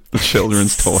playing with the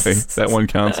children's toy, that one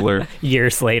counselor.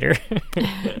 Years later.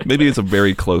 Maybe it's a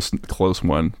very close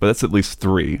one, but that's at least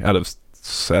 3 out of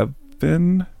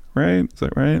 7, right? Is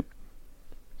that right?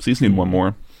 So you just need one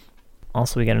more.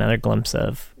 Also, we get another glimpse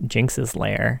of Jinx's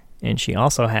lair, and she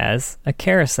also has a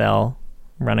carousel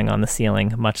running on the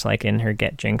ceiling, much like in her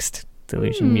Get Jinxed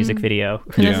Delusion music video.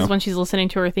 And this is when she's listening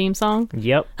to her theme song?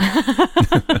 Yep.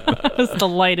 I was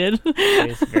delighted.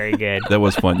 It was very good. That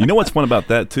was fun. You know what's fun about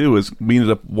that, too, is we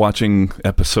ended up watching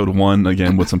episode 1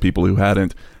 again with some people who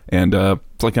hadn't, and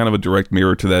it's like kind of a direct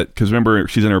mirror to that, because remember,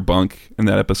 she's in her bunk in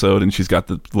that episode, and she's got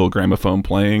the little gramophone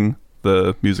playing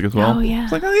the music as well. Oh, yeah.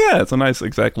 It's like, oh, yeah, it's a nice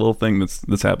exact little thing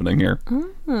that's happening here.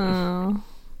 Oh,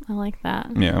 I like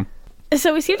that. Yeah.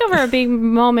 So we skipped over a big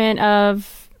moment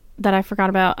that I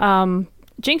forgot about.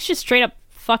 Jinx just straight up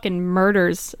fucking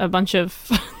murders a bunch of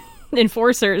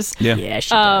enforcers. Yeah,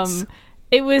 she does.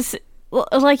 It was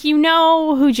like, you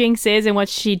know who Jinx is and what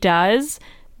she does,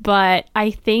 but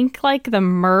I think like the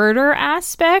murder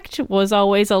aspect was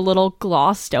always a little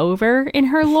glossed over in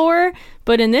her lore.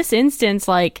 But in this instance,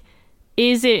 like,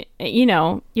 is it, you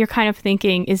know, you're kind of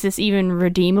thinking, is this even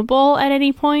redeemable at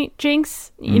any point,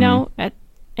 Jinx, you know,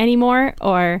 anymore?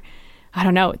 Or, I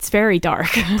don't know, it's very dark.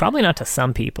 Probably not to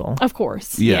some people. Of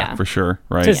course. Yeah, for sure,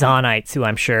 right? To Zonites, who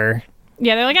I'm sure...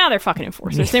 Yeah, they're like, they're fucking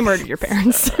enforcers. They murdered your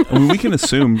parents. I mean, we can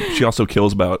assume she also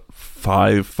kills about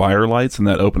 5 firelights in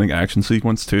that opening action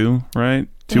sequence, too, right?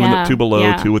 2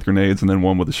 below, 2 with grenades, and then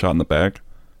 1 with a shot in the back,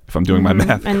 if I'm doing my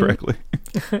math correctly.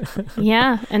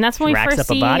 Yeah, and that's when we Racks first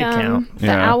up a see body count. the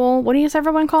owl. What is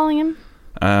everyone calling him?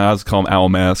 I was calling him Owl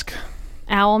Mask.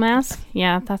 Owl Mask?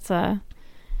 Yeah, that's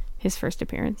his first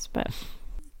appearance, but...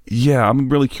 Yeah, I'm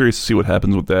really curious to see what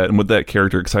happens with that and with that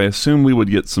character, because I assume we would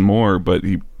get some more, but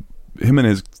him and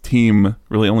his team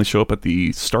really only show up at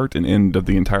the start and end of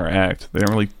the entire act. They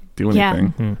don't really do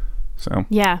anything. Mm-hmm. So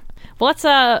yeah, well,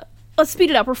 let's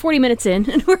speed it up. We're 40 minutes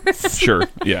in. Sure,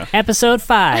 yeah. Episode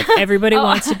 5. Everybody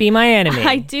wants to be my enemy.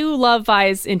 I do love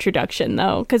Vi's introduction,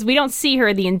 though, because we don't see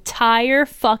her the entire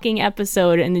fucking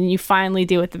episode, and then you finally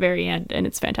do at the very end, and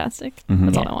it's fantastic.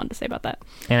 That's all I wanted to say about that.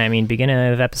 And I mean,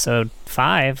 beginning of episode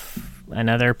 5,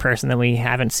 another person that we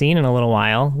haven't seen in a little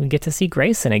while, we get to see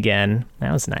Grayson again.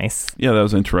 That was nice. Yeah, that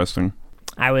was interesting.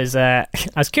 I was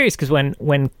curious because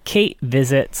when Kate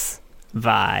visits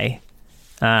Vi,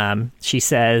 she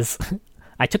says,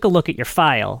 I took a look at your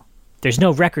file. There's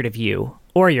no record of you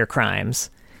or your crimes.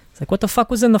 It's like, what the fuck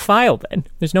was in the file then?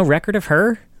 There's no record of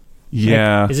her?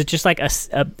 Yeah. Like, is it just like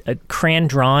a crayon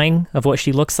drawing of what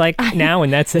she looks like now,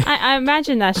 and that's it? I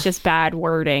imagine that's just bad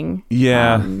wording.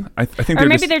 Yeah. I think or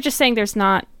maybe they're just saying there's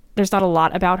not there's not a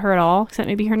lot about her at all, except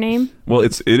maybe her name. Well,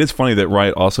 it is funny that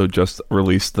Riot also just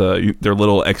released their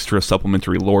little extra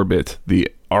supplementary lore bit,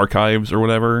 the archives or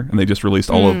whatever, and they just released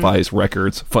all of Vi's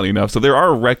records. Funny enough, so there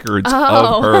are records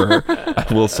of her. I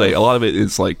will say a lot of it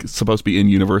is like supposed to be in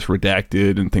universe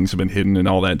redacted, and things have been hidden and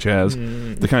all that jazz.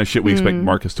 The kind of shit we expect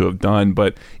Marcus to have done.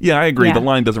 But yeah, I agree. Yeah. The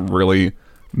line doesn't really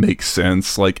make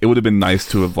sense. Like, it would have been nice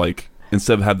to have, like,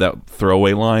 instead of have that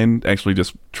throwaway line, actually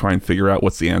just try and figure out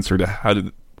what's the answer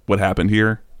to what happened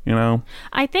here. You know,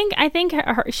 I think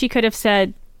she could have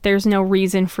said, "There's no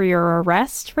reason for your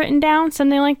arrest," written down,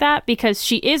 something like that, because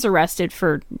she is arrested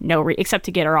for no except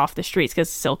to get her off the streets, because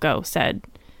Silco said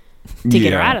to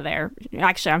get her out of there.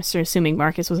 Actually, I'm assuming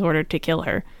Marcus was ordered to kill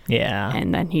her. Yeah.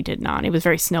 And then he did not. It was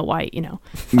very Snow White, you know.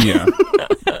 Yeah.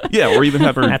 Yeah, or even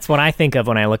have her... That's what I think of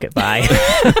when I look at Vi.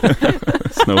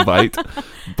 Snow White.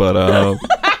 But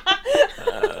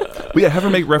yeah, have her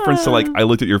make reference to, like, I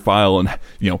looked at your file and,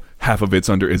 you know, half of it's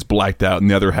blacked out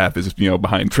and the other half is, you know,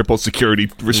 behind triple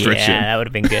security restriction. Yeah, that would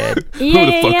have been good. Who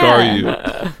the fuck are you?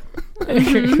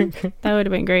 That would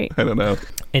have been great. I don't know.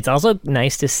 It's also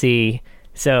nice to see.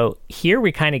 So here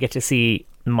we kind of get to see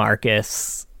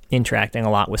Marcus interacting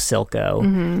a lot with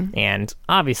Silco. And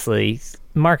obviously,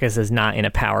 Marcus is not in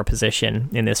a power position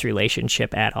in this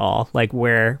relationship at all. Like,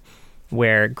 where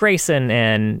Grayson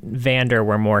and Vander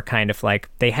were more kind of like,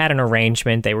 they had an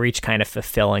arrangement, they were each kind of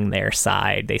fulfilling their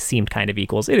side, they seemed kind of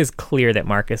equals. It is clear that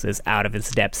Marcus is out of his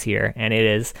depths here, and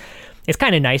it's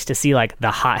kind of nice to see, like,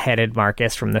 the hot-headed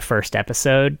Marcus from the first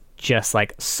episode just,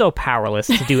 like, so powerless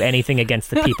to do anything against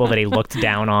the people that he looked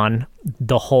down on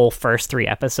the whole first 3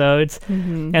 episodes.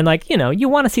 And, like, you know, you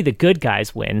want to see the good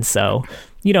guys win, so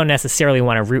you don't necessarily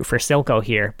want to root for Silco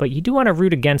here, but you do want to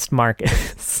root against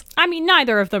Marcus. I mean,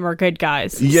 neither of them are good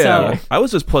guys. Yeah, So. I was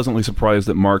just pleasantly surprised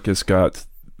that Marcus got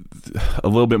a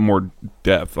little bit more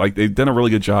depth. Like, they've done a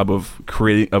really good job of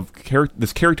creating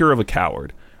this character of a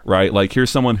coward, right? Like,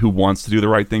 here's someone who wants to do the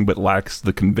right thing but lacks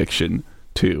the conviction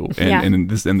to,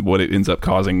 and what it ends up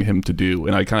causing him to do.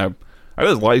 And I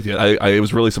just liked it. I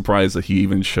was really surprised that he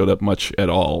even showed up much at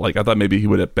all. Like, I thought maybe he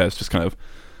would at best just kind of,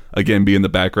 again, be in the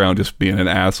background, just being an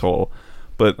asshole.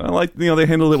 But I like, you know, they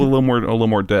handled it with a little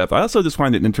more depth. I also just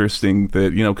find it interesting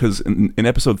that, you know, because in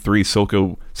episode 3,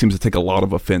 Silco seems to take a lot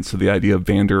of offense to the idea of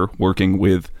Vander working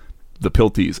with the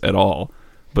Pilties at all.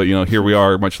 But, you know, here we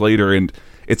are much later, and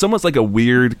it's almost like a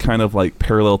weird kind of like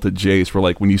parallel to Jace, where,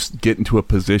 like, when you get into a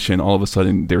position, all of a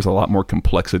sudden there's a lot more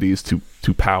complexities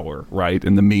to power, right?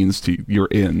 And the means to your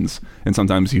ends. And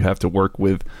sometimes you have to work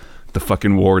with the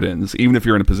fucking wardens, even if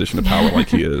you're in a position of power like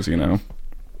he is, you know?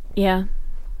 Yeah.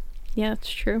 Yeah, it's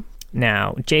true.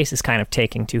 Now, Jace is kind of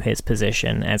taking to his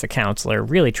position as a counselor,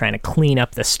 really trying to clean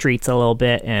up the streets a little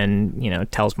bit, and, you know,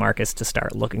 tells Marcus to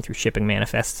start looking through shipping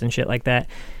manifests and shit like that.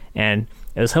 And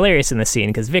it was hilarious in the scene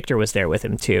because Victor was there with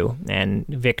him too, and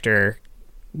Victor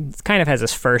kind of has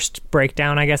his first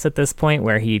breakdown, I guess, at this point,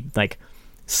 where he, like,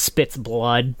 spits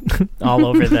blood all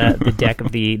over the deck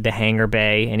of the hangar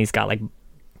bay, and he's got, like,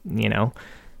 you know,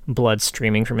 blood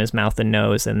streaming from his mouth and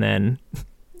nose, and then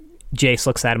Jace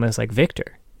looks at him and is like,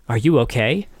 "Victor, are you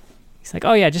okay?" He's like,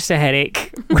 "Oh yeah, just a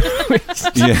headache."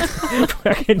 Yeah.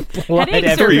 Fucking blood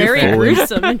Headaches are everywhere. very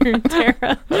gruesome in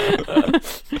Runeterra.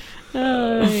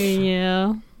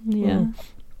 Yeah.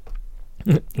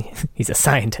 He's a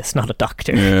scientist, not a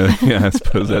doctor. Yeah, I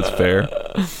suppose that's fair.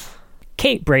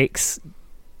 Kate breaks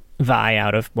Vi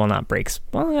out of, well, not breaks,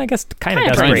 well, I guess kind of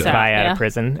does breaks break out, Vi out yeah. of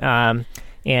prison.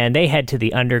 And they head to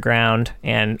the underground,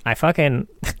 and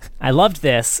I loved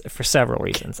this for several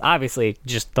reasons. Obviously,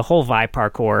 just the whole Vi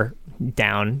parkour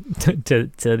down to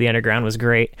the underground was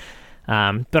great.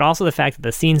 But also the fact that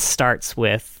the scene starts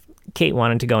with Kate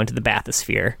wanting to go into the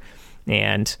bathysphere,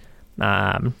 and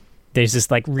there's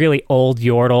this, like, really old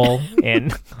Yordle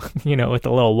and, you know, with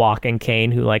a little walking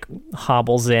cane who, like,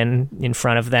 hobbles in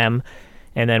front of them.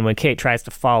 And then when Kate tries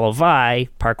to follow Vi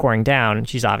parkouring down,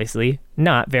 she's obviously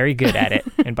not very good at it.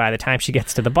 And by the time she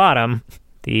gets to the bottom,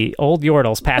 the old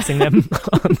Yordle's passing them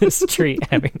on the street,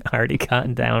 having already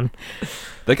gotten down.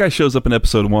 That guy shows up in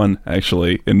episode 1,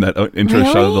 actually, in that intro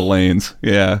shot of the lanes.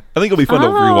 Yeah. I think it'll be fun to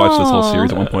rewatch this whole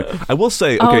series at one point. I will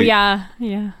say, okay. Oh,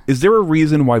 yeah. Is there a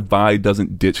reason why Vi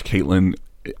doesn't ditch Caitlyn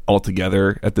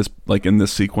altogether at this, like, in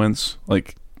this sequence?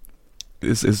 Like,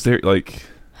 is there, like,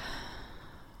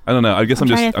 I don't know. I guess I'm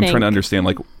trying to understand,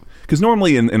 like, because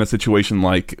normally in a situation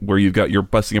like where you're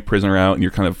busting a prisoner out and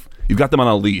you're you've got them on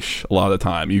a leash a lot of the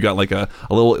time. You got like a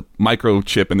little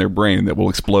microchip in their brain that will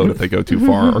explode if they go too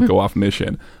far or go off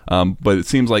mission. But it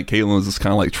seems like Caitlin is just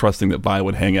kind of like trusting that Vi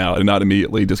would hang out and not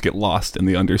immediately just get lost in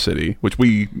the Undercity, which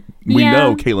we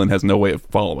know Caitlin has no way of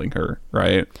following her,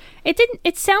 right?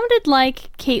 It sounded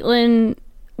like Caitlin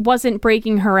wasn't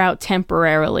breaking her out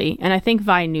temporarily, and I think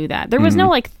Vi knew that. There was no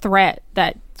like threat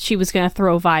that she was going to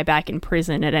throw Vi back in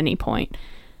prison at any point.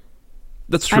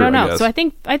 That's true. I don't know. guess. So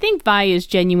I think Vi is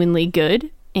genuinely good,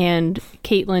 and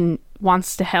Caitlin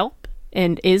wants to help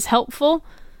and is helpful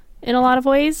in a lot of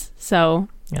ways. So,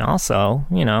 And also,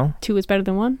 2 is better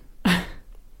than 1.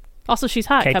 Also, she's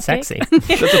hot. Kate's Cupcake. sexy.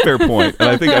 That's a fair point, and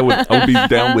I think I would be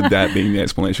down with that being the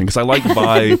explanation, because I like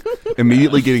Vi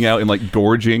immediately getting out and like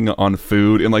gorging on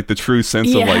food in like the true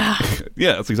sense of like,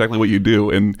 yeah, that's exactly what you do,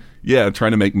 and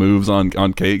trying to make moves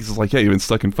on cakes. It's like, yeah, you've been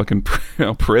stuck in fucking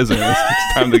prison.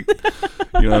 It's time to,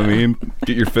 you know what I mean,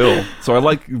 get your fill. So I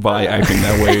like Vi acting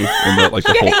that way in the like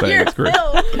the whole thing. It's great.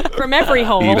 From every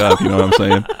hole. Eat up, you know what I'm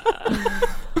saying?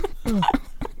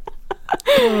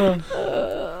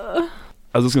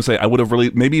 I was just gonna say, I would have really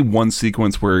maybe one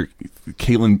sequence where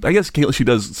Caitlin, I guess Caitlin, she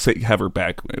does have her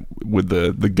back with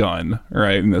the gun,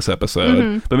 right, in this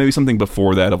episode, but maybe something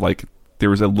before that of like there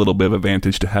was a little bit of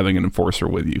advantage to having an enforcer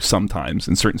with you sometimes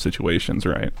in certain situations,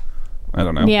 right? I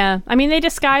don't know. Yeah, I mean they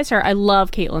disguise her. I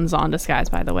love Caitlin's Zahn disguise,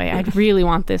 by the way. I really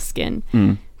want this skin.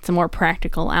 It's a more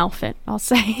practical outfit, I'll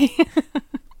say.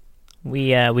 We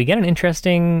get an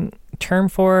interesting term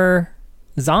for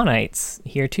Zahnites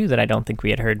here too that I don't think we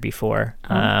had heard before.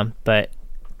 But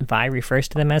Vi refers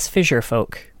to them as fissure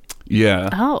folk. Yeah.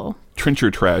 Oh.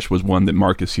 Trencher trash was one that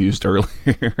Marcus used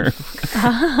earlier.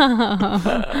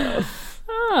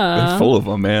 They're full of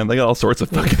them, man. They got all sorts of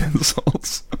fucking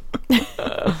insults.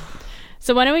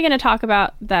 So when are we going to talk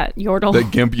about that Yordle? The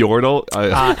Gimp Yordle?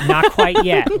 Not quite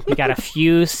yet. We got a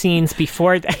few scenes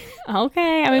before that.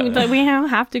 Okay, I mean we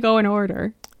have to go in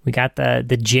order. We got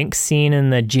the Jinx scene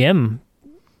in the gym.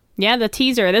 Yeah, the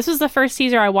teaser. This was the first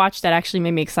teaser I watched that actually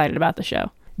made me excited about the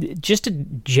show. Just a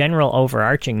general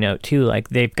overarching note too, like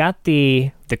they've got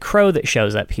the crow that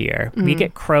shows up here. We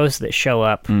get crows that show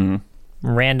up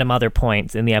random other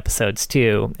points in the episodes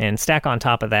too, and stack on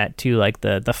top of that too, like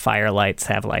the firelights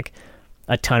have like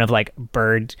a ton of like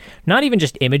bird, not even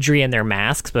just imagery in their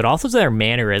masks, but also their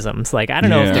mannerisms. Like I don't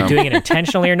know if they're doing it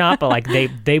intentionally or not, but like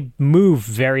they move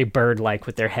very bird-like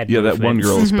with their head movements. That one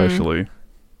girl especially.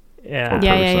 Yeah.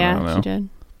 Yeah, she did.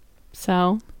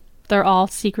 So they're all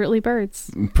secretly birds.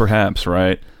 Perhaps,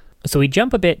 right? So we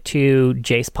jump a bit to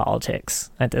Jace politics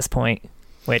at this point,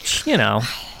 which,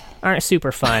 aren't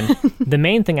super fun. The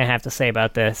main thing I have to say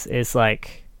about this is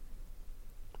like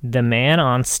the man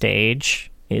on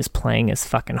stage is playing his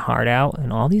fucking heart out,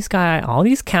 and all these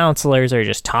counselors are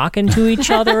just talking to each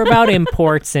other about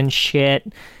imports and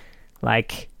shit.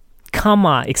 Like, come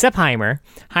on. Except Heimer.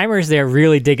 Heimer's there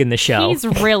really digging the show. He's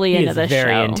really into the show.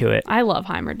 Very into it. I love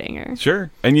Heimerdinger.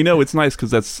 Sure. And it's nice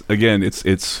because that's, again,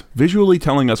 it's visually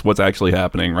telling us what's actually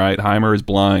happening, right? Heimer is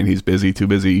blind. He's busy, too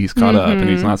busy. He's caught up, and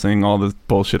he's not seeing all the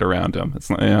bullshit around him. It's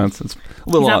not, it's a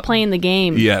little... He's not playing the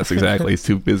game. Yes, exactly. He's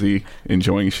too busy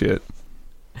enjoying shit.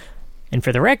 And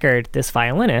for the record, this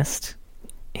violinist,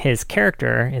 his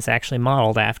character is actually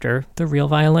modeled after the real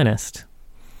violinist.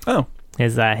 Oh.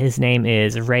 His name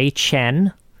is Ray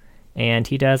Chen, and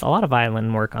he does a lot of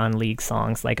violin work on League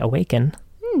songs like Awaken,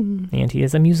 and he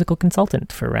is a musical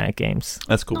consultant for Riot Games.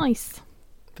 That's cool. Nice.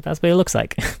 But that's what he looks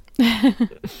like.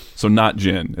 So not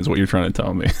Jin is what you're trying to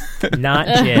tell me. Not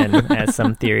Jin, as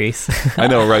some theories. I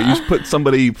know, right? You just put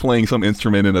somebody playing some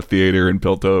instrument in a theater in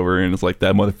Piltover, and it's like,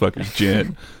 that motherfucker's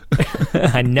Jin.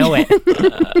 I know it.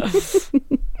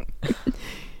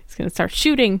 He's going to start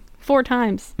shooting 4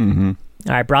 times. Mm-hmm.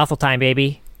 All right, brothel time,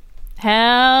 baby.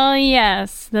 Hell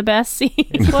yes. The best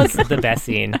scene. What's the best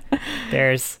scene?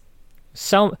 There's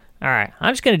so... All right,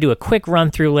 I'm just going to do a quick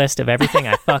run-through list of everything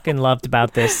I fucking loved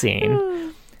about this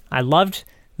scene. I loved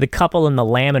the couple in the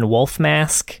lamb and wolf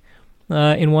mask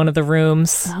in one of the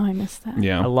rooms. Oh, I missed that.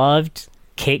 Yeah. I loved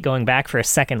Kate going back for a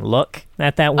second look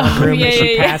at that one room that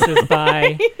she passes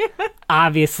by.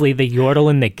 Obviously, the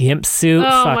Yordle in the gimp suit,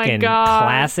 fucking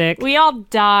classic. We all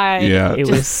died. Yeah. It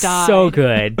was so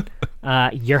good.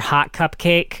 Your hot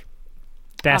cupcake,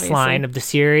 best Obviously. line of the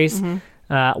series.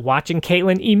 watching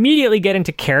Caitlin immediately get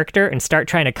into character and start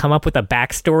trying to come up with a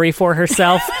backstory for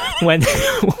herself when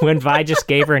Vi just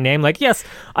gave her a name. Like, yes,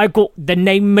 I got the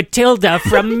name Matilda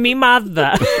from me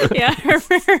mother. Yeah,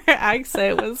 her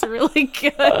accent was really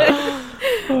good.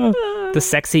 The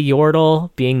sexy Yordle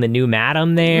being the new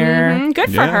madam there. Mhm, good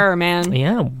for Yeah. her, man.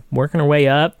 Yeah, working her way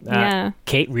up. Yeah.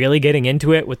 Kate really getting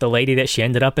into it with the lady that she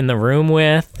ended up in the room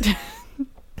with.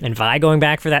 And Vi going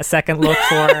back for that second look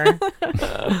for her.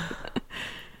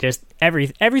 Just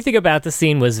everything about the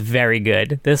scene was very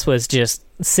good. This was just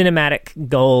cinematic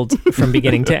gold from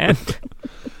beginning to end.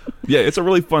 Yeah, it's a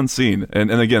really fun scene,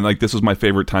 and again, like this was my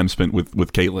favorite time spent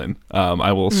with Caitlin.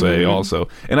 I will say also,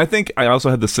 and I think I also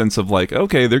had the sense of like,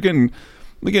 okay, they're getting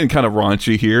kind of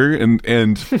raunchy here, and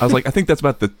I was like, I think that's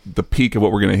about the peak of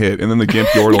what we're gonna hit, and then the Gimp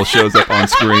Yordle shows up on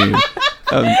screen.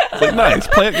 It's like, nice,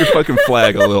 plant your fucking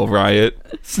flag a little, Riot.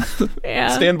 Yeah.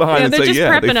 Stand behind and they're say, just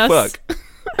yeah, they prepping us. fuck.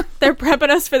 They're prepping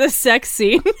us for the sex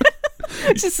scene.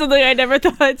 Just something I never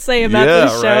thought I'd say about Yeah,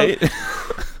 this show.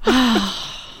 right.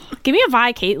 Give me a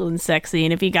Vi Caitlin sex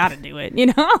scene if you gotta do it, you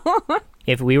know?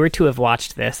 If we were to have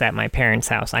watched this at my parents'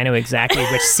 house, I know exactly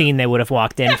which scene they would have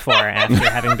walked in for after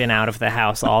having been out of the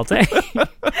house all day.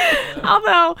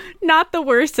 Although, not the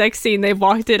worst sex scene they've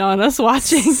walked in on us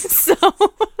watching, so...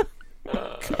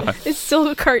 It's still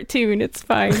a cartoon, it's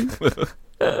fine.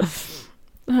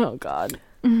 Oh, God.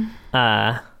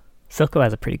 Silco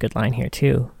has a pretty good line here,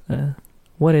 too.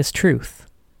 What is truth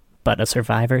but a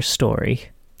survivor's story?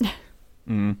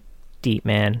 Deep,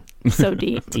 man. So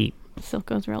deep. Deep.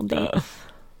 Silco's real deep.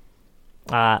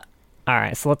 All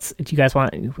right, so do you guys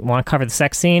want to cover the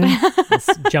sex scene? Let's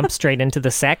jump straight into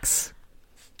the sex.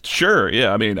 Sure.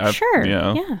 Yeah. I mean, Sure,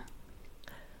 Yeah. yeah.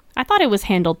 I thought it was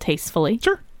handled tastefully.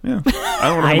 Sure. Yeah. I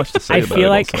don't have much to say I about feel it.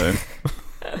 like- I'll say.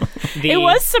 It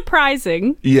was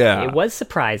surprising. Yeah. It was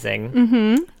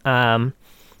surprising.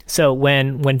 So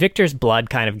when Victor's blood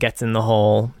kind of gets in the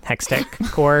whole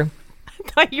Hextech core, I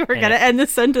thought you were going to end the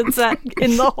sentence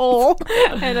in the hole.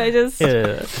 And I just...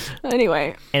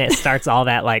 Anyway. and it starts all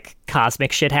that like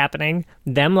cosmic shit happening,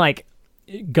 them like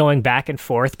going back and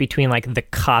forth between like the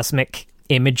cosmic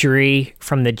imagery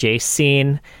from the Jace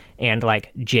scene and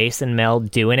like Jace and Mel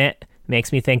doing it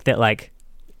makes me think that like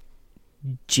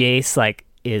Jace like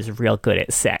is real good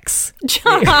at sex.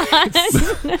 John.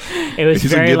 It was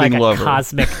He's a very like giving a lover.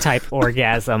 cosmic type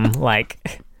orgasm.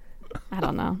 Like I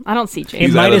don't know. I don't see it James.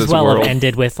 He's might out of as this well world. have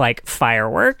ended with like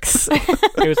fireworks.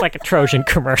 It was like a Trojan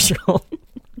commercial.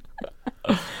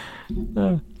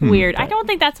 Weird. I don't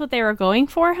think that's what they were going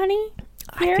for, honey.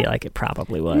 I feel like it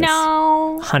probably was.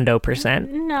 No. Hundo%.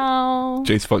 No.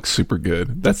 Jace fucks super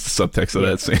good. That's the subtext of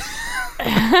that scene.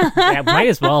 That might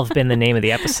as well have been the name of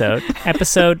the episode.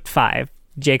 Episode 5.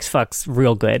 Jake's fucks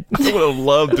real good. I would have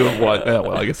loved to have watched.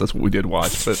 Well, I guess that's what we did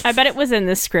watch, but I bet it was in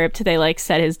the script. They like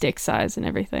set his dick size and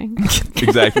everything.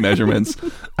 exact measurements,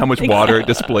 how much water it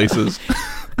displaces.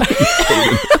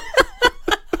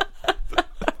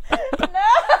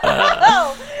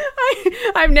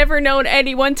 I've never known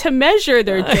anyone to measure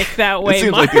their dick that way. It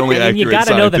seems Mark. like the only I mean, you accurate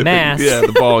gotta know the scientific- mass. Yeah,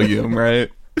 the volume, right?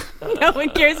 No one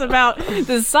cares about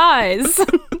the size.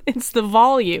 It's the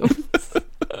volume.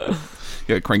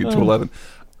 Yeah, crank it to 11.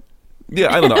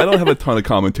 Yeah, I don't know. I don't have a ton of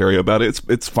commentary about it.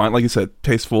 It's fine. Like you said,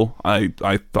 tasteful. I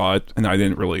thought, and I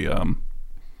didn't really, I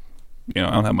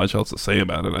don't have much else to say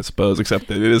about it, I suppose, except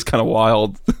that it is kind of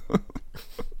wild.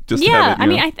 Just to Yeah, have it, I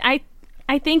mean,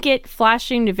 I think it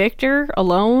flashing to Victor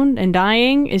alone and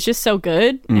dying is just so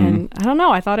good, and I don't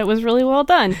know. I thought it was really well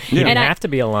done. You And didn't I, have to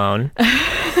be alone.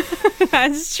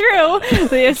 that's true.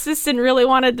 The assistant really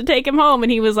wanted to take him home,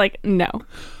 and he was like, "No."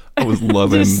 I was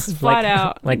loving. Just flat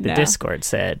out. Like the no. Discord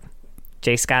said.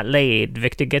 Jace got laid.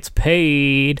 Victor gets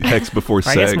paid. Hex before Or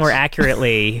I sex. guess more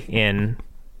accurately in,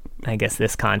 I guess,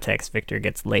 this context, Victor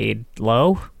gets laid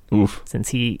low Oof. since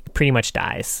he pretty much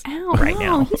dies Ow, right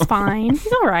no, now. he's fine.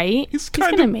 He's all right. He's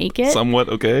gonna kind of make it. somewhat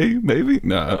okay, maybe.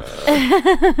 No.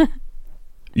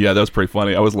 Yeah, that was pretty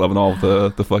funny. I was loving all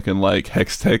the fucking like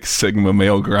Hextech Sigma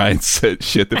male grind set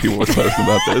shit that people were posting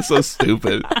about this. So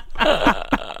stupid.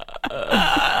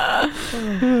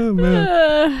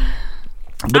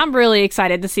 I'm really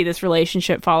excited to see this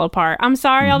relationship fall apart. I'm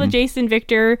sorry, all the Jason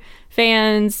Victor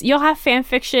fans. You'll have fan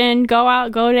fiction. Go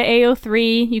out, go to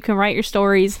AO3. You can write your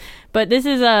stories. But this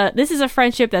is a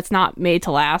friendship that's not made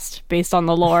to last based on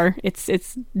the lore.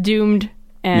 It's doomed,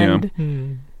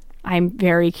 and I'm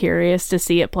very curious to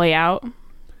see it play out.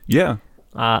 Yeah.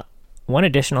 One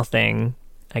additional thing,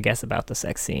 I guess, about the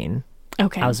sex scene.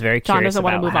 Okay, I was very John curious doesn't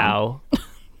want to about move on. how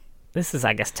this is,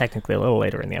 I guess, technically a little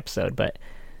later in the episode, but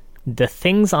the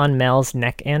things on Mel's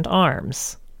neck and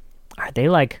arms, are they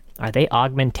like are they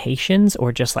augmentations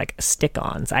or just like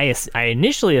stick-ons? I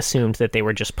initially assumed that they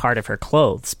were just part of her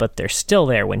clothes, but they're still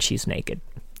there when she's naked.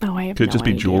 Oh, I have Could it no just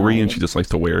be idea. jewelry and she just likes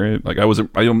to wear it? Like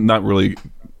I'm not really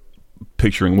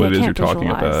picturing what it is you're Can't talking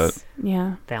about. visualize.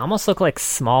 Yeah. They almost look like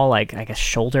small, like I guess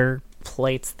shoulder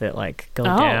plates that like go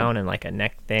down and like a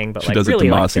neck thing, but She like does it really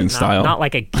Demacian like style. not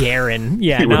like a Garen.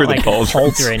 Yeah, You wear not the like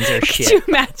cauldrons. pauldrons or Could shit. you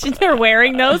imagine they're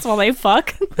wearing those while they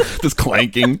fuck? Just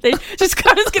clanking. I was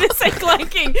gonna say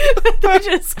clanking. They're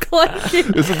just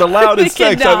clanking. This is the loudest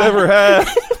They sex I've cannot. ever had.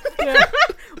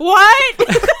 What?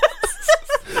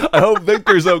 I hope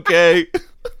Victor's okay.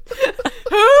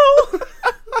 Who?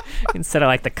 Instead of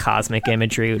like the cosmic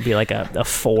imagery, it would be like a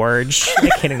forge,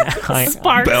 like hitting that high.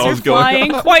 Sparks Bells are going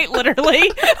flying, quite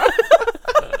literally.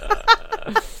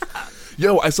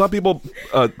 Yo, I saw people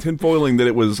tinfoiling that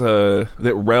it was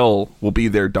that Rel will be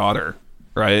their daughter,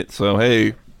 right? So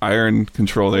hey, Iron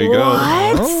Control, there you go.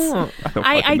 What? Oh.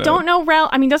 I don't know Rel.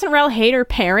 I mean, doesn't Rel hate her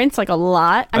parents like a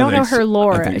lot? I don't know her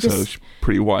lore. I think so. She's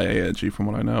pretty YA edgy from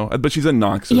what I know, but she's in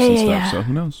Noxus Yeah, and yeah, stuff. yeah. So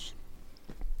who knows?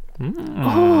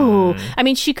 Oh, I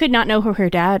mean, she could not know who her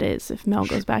dad is if Mel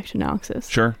goes back to Noxus.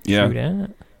 Sure, yeah. True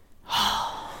that.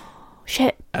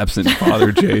 Shit. Absent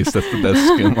father Jace, that's the best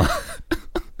skin line.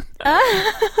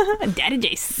 Daddy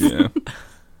Jace.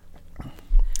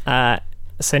 Yeah.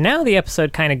 So now the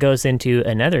episode kind of goes into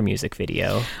another music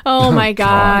video. Oh my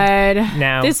God. god.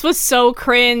 Now, This was so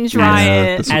cringe, Yeah,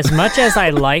 Riot. this- as much as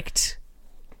I liked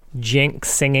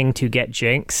Jinx singing to get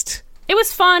jinxed, It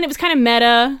was fun. It was kind of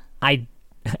meta.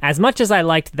 as much as I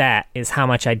liked that is how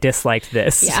much I disliked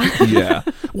this. Yeah. Yeah.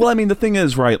 Well, I mean, the thing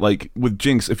is, right, like with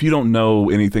Jinx, if you don't know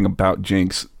anything about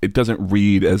Jinx, it doesn't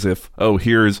read as if, oh,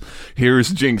 here's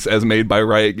Jinx as made by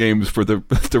Riot Games for the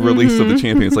release of the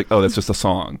champion. It's like, oh, that's just a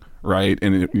song, right?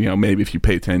 And, maybe if you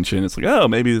pay attention, it's like, oh,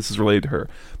 maybe this is related to her.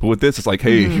 But with this, it's like,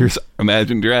 hey, here's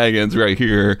Imagine Dragons right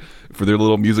here for their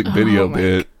little music video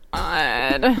bit.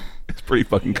 God. It's pretty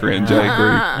fucking cringe, I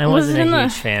agree. I Was wasn't it in a the-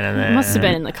 huge fan of that. It must have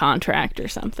been in the contract or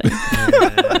something.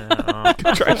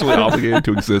 Contractually obligated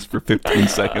to exist for 15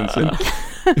 seconds. And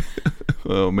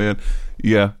oh, man.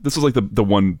 Yeah, this is like the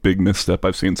one big misstep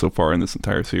I've seen so far in this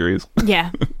entire series.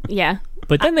 Yeah. Yeah.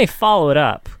 But then they follow it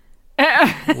up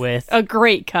with A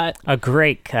great cut. a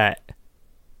great cut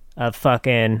of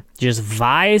fucking just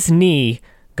Vi's knee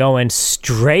going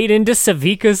straight into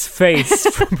Savika's face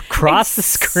from across the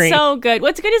screen. So good.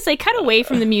 What's good is they cut away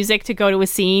from the music to go to a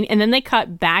scene, and then they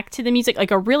cut back to the music,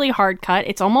 like a really hard cut.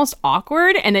 It's almost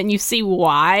awkward, and then you see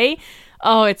why.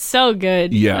 Oh, it's so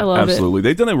good. Yeah, I love absolutely.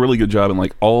 They've done a really good job in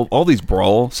like all these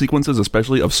brawl sequences,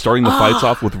 especially of starting the fights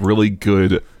off with really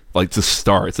good like to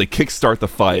starts. They kickstart the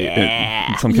fight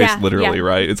in some cases, Yeah, literally, yeah.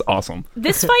 right? It's awesome.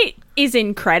 This fight is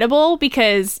incredible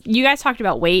because you guys talked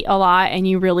about weight a lot, and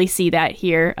you really see that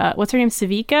here. What's her name?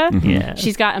 Savika? Mm-hmm. Yeah.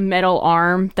 She's got a metal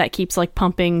arm that keeps like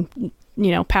pumping,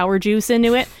 power juice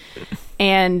into it.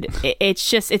 And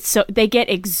it's so they get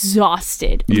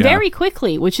exhausted Yeah. very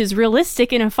quickly, which is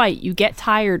realistic in a fight. You get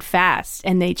tired fast,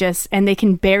 and they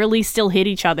can barely still hit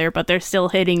each other, but they're still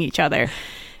hitting each other.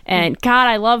 And God,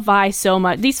 I love Vi so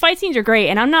much. These fight scenes are great,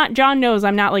 and John knows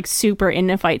I'm not like super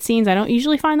into fight scenes. I don't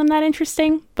usually find them that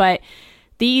interesting, but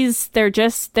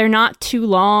they're not too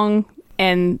long,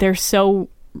 and they're so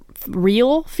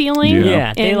real feeling.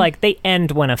 Yeah. Yeah, they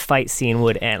end when a fight scene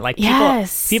would end. Like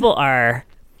people are.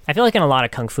 I feel like in a lot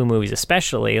of kung fu movies,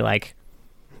 especially, like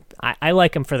I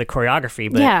like them for the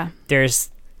choreography, but Yeah. there's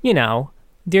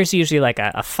usually like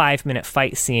a 5-minute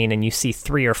fight scene, and you see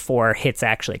 3 or 4 hits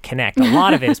actually connect. A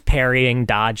lot of it is parrying,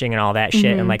 dodging, and all that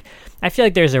shit. And like I feel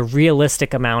like there's a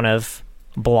realistic amount of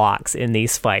blocks in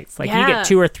these fights. Like you Yeah. get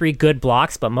 2 or 3 good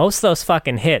blocks, but most of those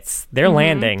fucking hits, they're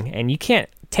landing, and you can't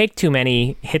take too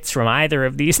many hits from either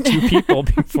of these two people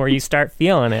before you start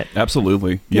feeling it.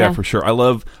 Absolutely. Yeah, Yeah. for sure. I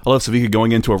love Savika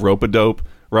going into a rope-a-dope,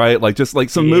 right? Like just like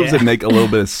some moves Yeah. that make a little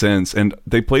bit of sense. And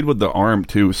they played with the arm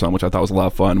too some, which I thought was a lot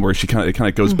of fun, where it kind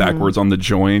of goes backwards on the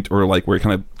joint, or like where it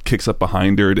kind of kicks up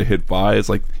behind her to hit Vi. It's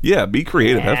like, yeah, be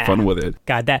creative, have fun with it.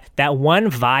 God, that one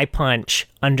Vi punch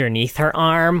underneath her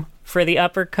arm for the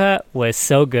uppercut was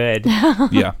so good.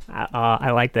 Yeah.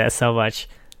 I like that so much.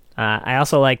 I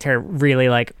also liked her really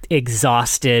like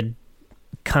exhausted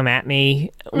come at me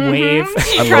wave.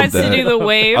 She I love tries to that. do the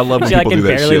wave. I love when She like people can do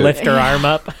that barely shit. lift her arm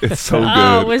up. It's so good.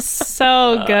 Oh, it was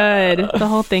so good. The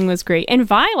whole thing was great. And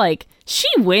Vi, she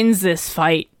wins this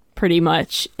fight pretty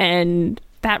much. And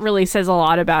that really says a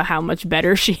lot about how much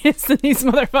better she is than these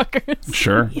motherfuckers.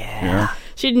 Sure. Yeah.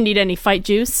 She didn't need any fight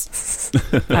juice.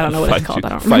 I don't know what it's called. I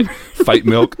don't fight, remember. fight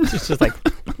milk. She's just like,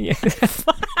 yeah.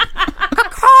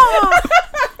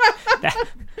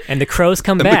 And the crows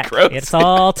come the back. crows, It's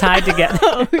all tied together.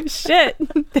 Oh shit!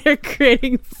 They're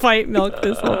creating fight milk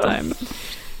this whole time.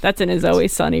 That's an It's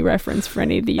Always Sunny reference for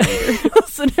any of the younger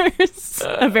listeners.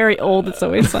 A very old It's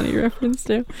Always Sunny reference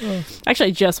too. Actually,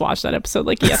 I just watched that episode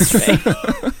like yesterday.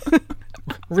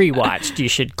 Rewatched, you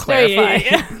should clarify.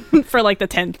 Yeah. For like the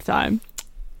 10th time.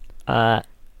 And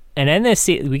then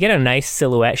we get a nice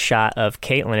silhouette shot of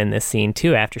Caitlin in this scene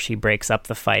too, after she breaks up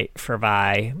the fight for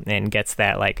Vi and gets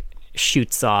that like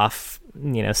shoots off,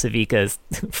 Savika's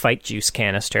fight juice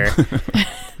canister.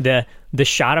 The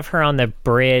shot of her on the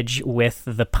bridge with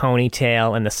the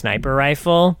ponytail and the sniper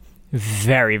rifle,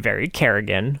 very, very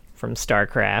Kerrigan from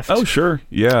StarCraft. Oh, sure.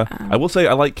 Yeah. I will say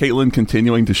I like Caitlin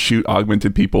continuing to shoot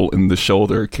augmented people in the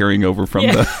shoulder, carrying over from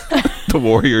the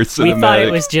Warrior cinematic. We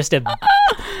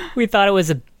thought it was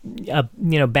just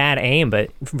a bad aim, but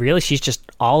really she's just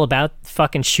all about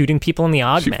fucking shooting people in the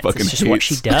augments. It's just what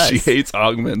she does. She hates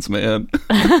augments, man.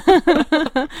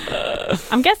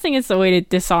 I'm guessing it's a way to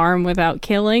disarm without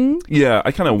killing. Yeah,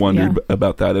 I kind of wondered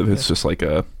about that, if it's just like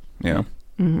a,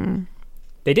 Mm-hmm.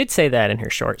 They did say that in her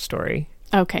short story.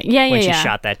 Okay. Yeah, when she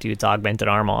shot that dude's augmented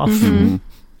arm off.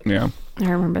 Mm-hmm. Yeah. I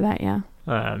remember that, yeah.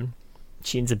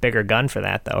 She needs a bigger gun for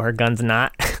that, though. Her gun's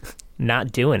not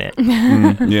doing it.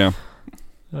 Yeah.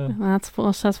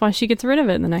 That's why she gets rid of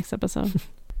it in the next episode.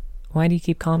 Why do you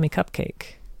keep calling me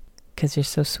Cupcake? Because you're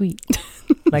so sweet.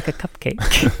 Like a cupcake.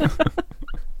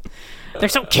 They're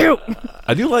so cute.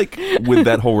 I do like with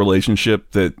that whole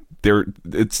relationship that they're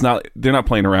not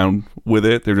playing around with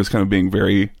it. They're just kind of being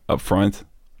very upfront,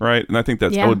 right? And I think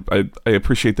that's I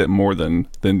appreciate that more than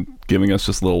giving us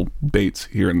just little baits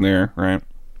here and there, right?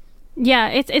 Yeah,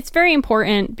 it's very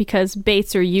important because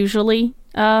baits are usually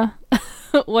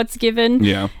what's given.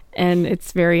 Yeah. And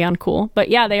it's very uncool. But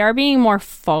yeah, they are being more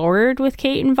forward with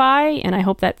Kate and Vi, and I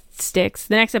hope that sticks.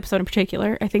 The next episode in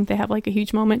particular, I think they have like a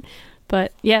huge moment.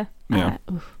 But yeah.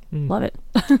 Love it.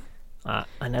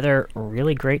 Another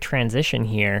really great transition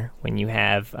here when you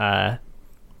have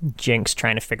Jinx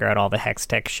trying to figure out all the hex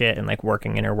tech shit and like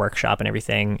working in her workshop and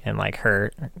everything, and like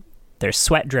there's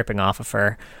sweat dripping off of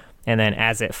her, and then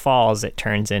as it falls it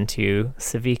turns into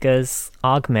Savika's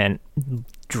augment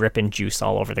dripping juice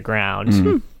all over the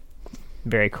ground.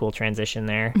 Very cool transition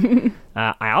there.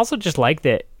 I also just like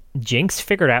that Jinx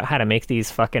figured out how to make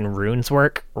these fucking runes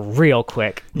work real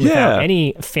quick without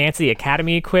any fancy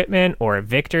academy equipment or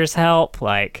Victor's help.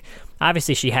 Like,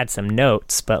 obviously she had some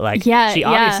notes, but like she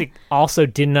obviously also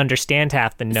didn't understand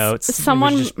half the notes.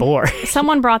 Someone was just bored.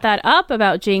 Someone brought that up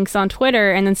about Jinx on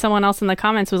Twitter, and then someone else in the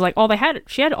comments was like,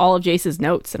 she had all of Jace's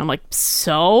notes, and I'm like,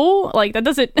 so? Like, that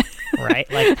doesn't right?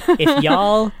 Like, if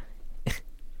y'all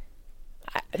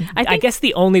I guess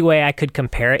the only way I could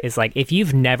compare it is like if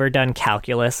you've never done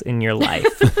calculus in your life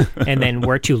and then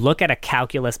were to look at a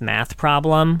calculus math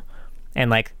problem and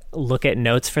like look at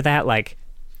notes for that, like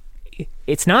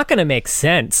it's not going to make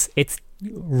sense. It's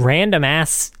random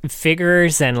ass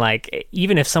figures, and like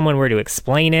even if someone were to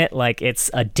explain it, like it's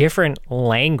a different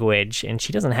language, and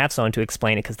she doesn't have someone to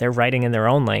explain it because they're writing in their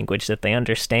own language that they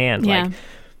understand. I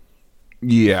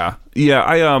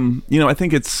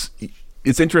think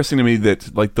it's interesting to me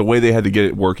that like the way they had to get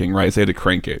it working, right, is they had to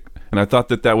crank it, and I thought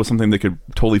that was something that could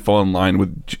totally fall in line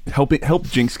with help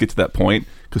Jinx get to that point,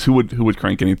 because who would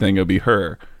crank anything? It would be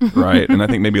her, right? And I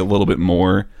think maybe a little bit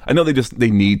more. I know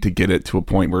they need to get it to a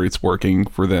point where it's working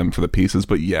for them for the pieces,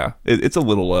 but yeah, it's a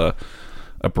little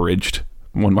abridged,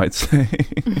 one might say.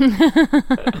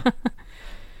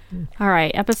 All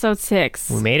right, episode 6.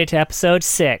 We made it to episode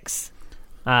 6.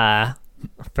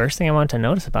 First thing I want to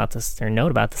note about this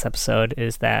episode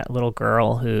is that little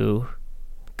girl who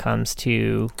comes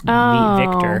to meet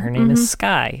Victor. Her name is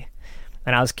Sky.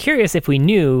 And I was curious if we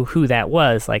knew who that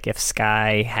was, like if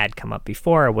Sky had come up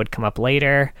before or would come up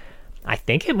later. I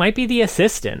think it might be the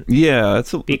assistant. Yeah,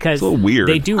 it's a little weird.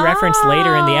 They do reference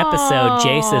later in the episode,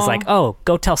 Jace is like, oh,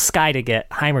 go tell Sky to get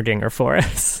Heimerdinger for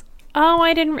us. Oh,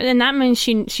 I didn't. And that means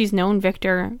she's known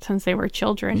Victor since they were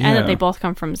children, and that they both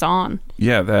come from Zaun.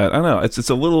 Yeah, that I don't know. It's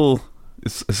a little.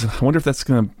 I wonder if that's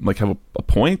gonna like have a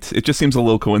point. It just seems a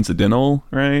little coincidental,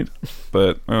 right?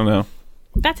 But I don't know.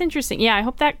 That's interesting. Yeah, I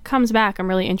hope that comes back. I'm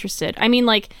really interested. I mean,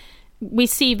 like we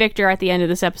see Victor at the end of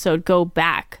this episode go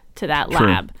back to that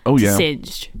lab. Oh yeah,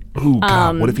 Singed. Oh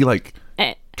god, what if he like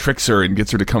tricks her and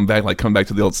gets her to come back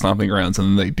to the old stomping grounds, and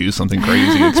then they do something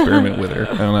crazy, experiment with her?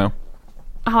 I don't know.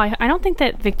 Oh, I don't think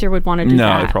that Victor would want to do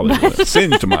that. No, he probably wouldn't.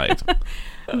 Singed might.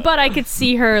 But I could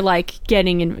see her like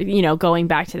getting in, going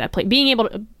back to that place,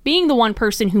 being the one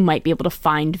person who might be able to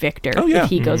find Victor if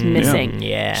he goes missing.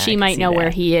 Yeah, she might know where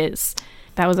he is.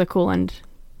 That was a cool end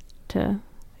to.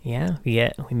 Yeah, we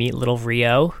meet little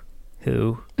Rio,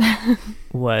 who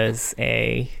was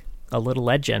a little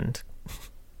legend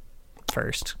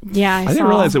first. Yeah, I didn't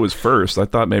realize it was first. I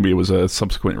thought maybe it was a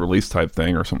subsequent release type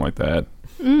thing or something like that.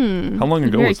 How long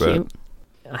ago was that?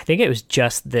 I think it was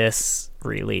just this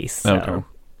release. So,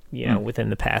 Okay. Within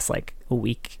the past like a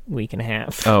week and a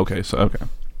half. Oh, okay. So, okay.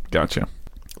 Gotcha.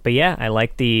 But yeah, I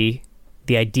like the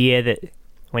idea that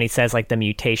when he says like the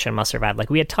mutation must survive, like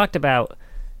we had talked about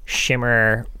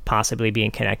Shimmer possibly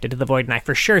being connected to the Void, and I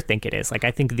for sure think it is. Like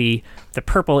I think the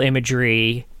purple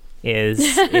imagery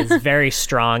is very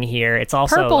strong here. It's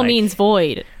also purple like, means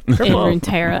void in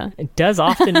Runeterra. It does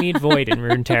often mean void in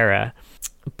Runeterra,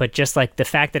 but just like the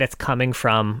fact that it's coming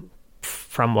from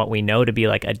what we know to be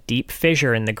like a deep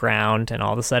fissure in the ground, and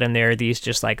all of a sudden there are these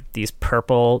just like these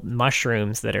purple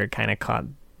mushrooms that are kind of caught,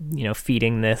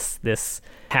 feeding this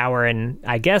power, and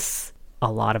I guess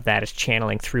a lot of that is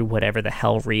channeling through whatever the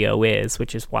hell Rio is,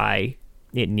 which is why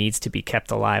it needs to be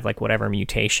kept alive. Like whatever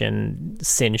mutation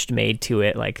Singed made to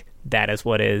it, like that is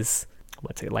what's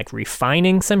it, like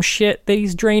refining some shit that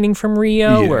he's draining from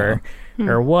Rio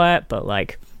or what, but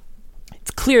like it's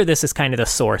clear this is kind of the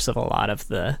source of a lot of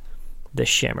the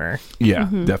Shimmer. Yeah,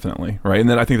 definitely. Right. And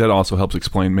then I think that also helps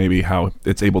explain maybe how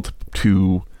it's able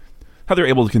to how they're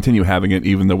able to continue having it,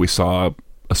 even though we saw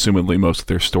assumedly most of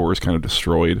their stores kind of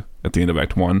destroyed at the end of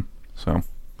Act 1. So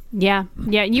Yeah,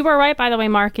 you were right, by the way,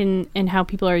 Mark, in how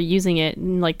people are using it,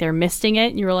 and like they're misting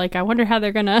it. You were like, I wonder how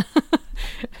they're gonna,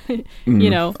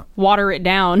 water it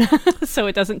down so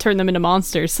it doesn't turn them into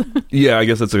monsters. Yeah, I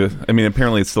guess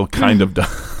apparently it's still kind of done.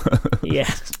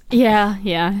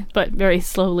 Yeah, but very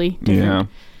slowly. Yeah.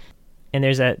 And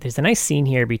there's a nice scene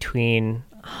here between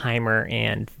Heimer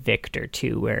and Victor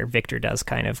too, where Victor does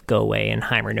kind of go away and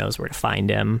Heimer knows where to find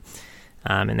him.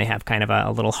 And they have kind of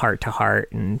a little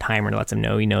heart-to-heart, and Heimer lets him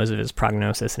know he knows of his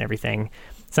prognosis and everything.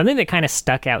 Something that kind of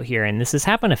stuck out here, and this has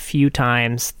happened a few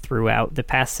times throughout the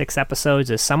past 6 episodes,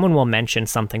 is someone will mention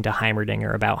something to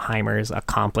Heimerdinger about Heimer's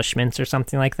accomplishments or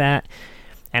something like that,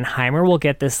 and Heimer will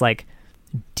get this like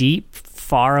deep,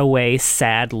 far-away,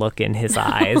 sad look in his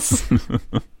eyes.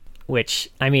 Which,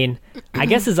 I mean, I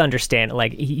guess is understandable.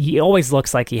 Like, he always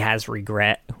looks like he has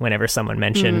regret whenever someone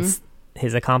mentions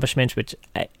his accomplishments, which...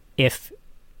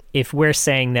 If we're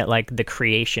saying that like the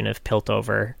creation of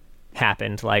Piltover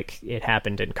happened like it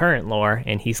happened in current lore,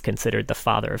 and he's considered the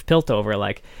father of Piltover,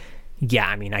 like, yeah,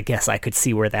 I mean, I guess I could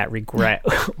see where that regret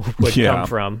would come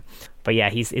from. But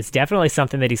yeah, it's definitely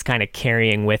something that he's kind of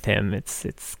carrying with him.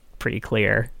 It's pretty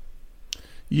clear.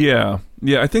 Yeah,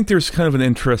 I think there's kind of an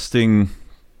interesting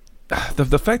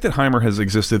the fact that Heimer has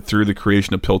existed through the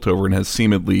creation of Piltover and has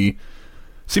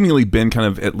seemingly been kind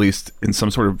of at least in some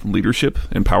sort of leadership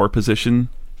and power position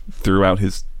throughout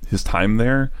his time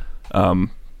there.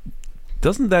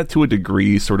 Doesn't that to a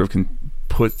degree sort of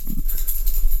put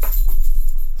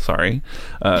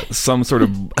some sort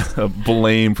of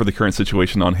blame for the current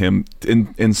situation on him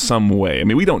in some way? I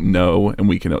mean, we don't know, and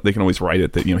they can always write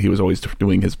it that he was always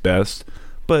doing his best.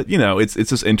 But it's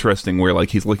just interesting where like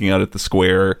he's looking out at the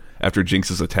square after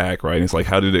Jinx's attack, right? And it's like,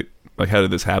 how did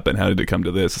this happen? How did it come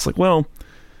to this? It's like, well,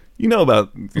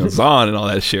 about Zahn and all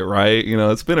that shit, right?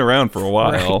 It's been around for a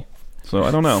while. Right. So I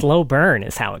don't know. Slow burn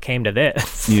is how it came to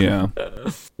this. Yeah.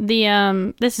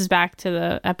 This is back to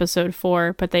the episode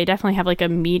 4, but they definitely have like a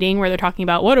meeting where they're talking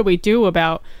about what do we do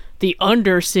about the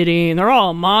Undercity, and they're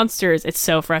all monsters. It's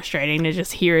so frustrating to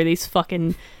just hear these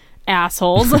fucking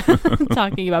assholes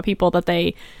talking about people that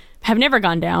they have never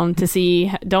gone down to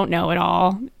see, don't know at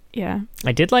all. Yeah.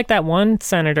 I did like that one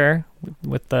senator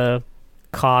with the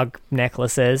cog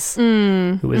necklaces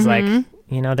who was like,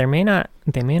 they may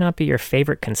not be your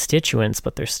favorite constituents,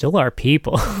 but there still are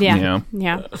people. Yeah.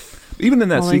 Even in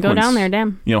that sequence, go down there,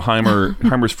 damn.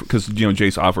 Heimer's because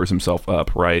Jace offers himself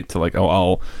up, right, to like,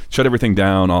 I'll shut everything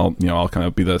down. I'll kind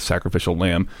of be the sacrificial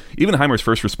lamb. Even Heimer's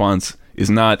first response is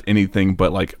not anything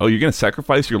but like, oh, you're gonna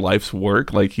sacrifice your life's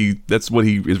work. Like that's what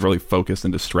he is really focused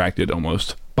and distracted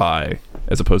almost by,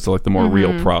 as opposed to like the more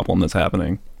real problem that's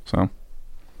happening. So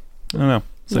I don't know.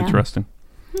 It's interesting.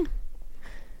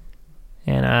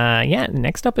 And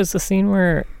next up is the scene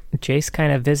where Jace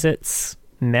kind of visits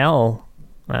Mel.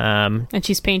 And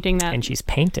she's painting that. And she's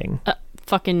painting.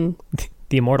 Fucking...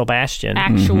 the Immortal Bastion.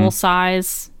 Actual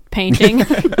size painting.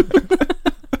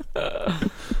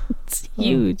 It's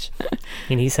huge.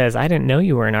 And he says, I didn't know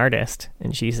you were an artist.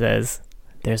 And she says,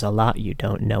 there's a lot you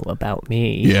don't know about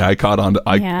me. Yeah, I caught on to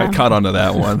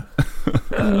that one.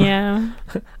 Yeah.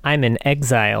 I'm in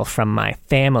exile from my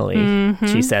family,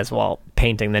 she says, while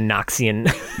painting the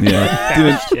Noxian.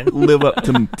 Yeah, didn't live up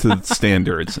to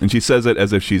standards. And she says it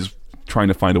as if she's trying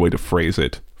to find a way to phrase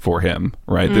it for him,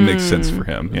 right? That makes sense for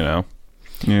him,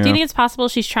 Yeah. Do you think it's possible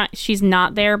she's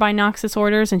not there by Noxus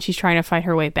orders and she's trying to fight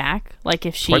her way back? Like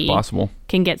if she Quite possible.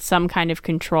 can get some kind of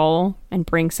control and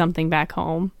bring something back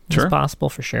home. Sure. It's possible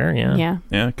for sure, yeah. Yeah.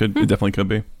 Yeah, it could. It definitely could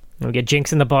be. We get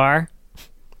Jinx in the bar.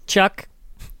 Chuck.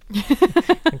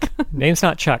 Name's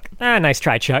not Chuck. Nice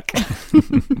try, Chuck.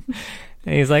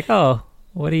 And he's like, oh,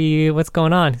 what's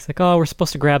going on? He's like, oh, we're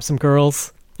supposed to grab some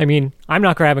girls. I mean, I'm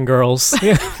not grabbing girls.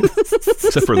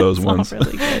 Except for those It's all ones.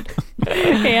 really good.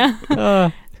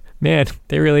 Yeah. Man,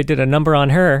 they really did a number on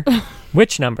her.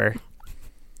 Which number?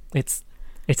 It's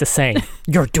a saying.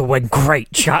 You're doing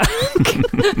great, Chuck.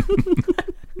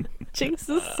 Jinx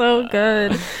is so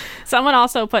good. Someone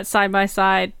also put side by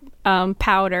side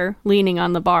Powder leaning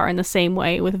on the bar in the same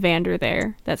way with Vander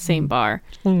there. That same bar.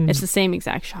 It's the same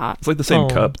exact shot. It's like the same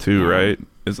cup too, right?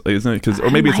 Isn't it? Or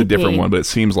maybe it's a might different be. one, but it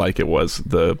seems like it was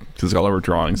because all of her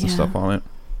drawings and Yeah. stuff on it.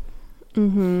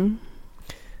 Mm-hmm.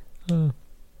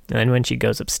 And when she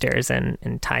goes upstairs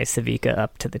and ties Savika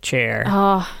up to the chair.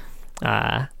 Oh,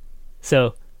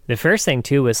 So the first thing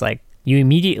too was like you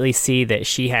immediately see that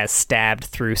she has stabbed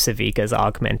through Savika's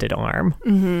augmented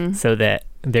arm, so that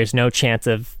there's no chance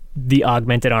of the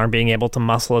augmented arm being able to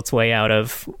muscle its way out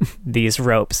of these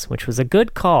ropes, which was a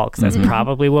good call because that's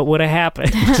probably what would have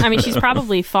happened. I mean, she's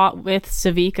probably fought with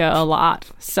Savika a lot,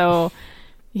 so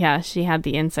yeah, she had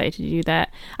the insight to do that.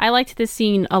 I liked this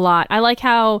scene a lot. I like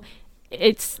how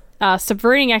it's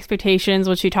subverting expectations,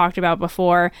 which we talked about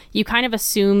before. You kind of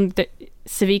assume that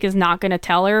Savika's not going to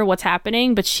tell her what's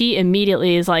happening, but she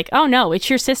immediately is like, oh no, it's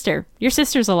your sister. Your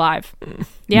sister's alive.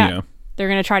 Yeah. They're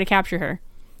going to try to capture her.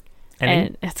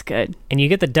 And it's good. And you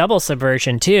get the double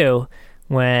subversion too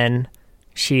when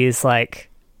she's like,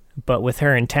 but with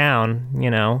her in town,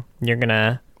 you're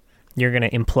gonna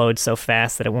implode so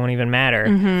fast that it won't even matter.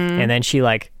 And then she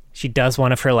does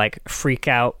one of her like freak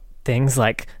out things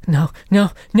like no,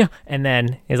 and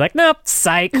then is like, nope,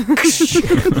 psych.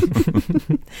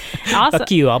 Also, Fuck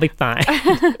you, I'll be fine.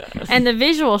 and the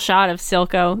visual shot of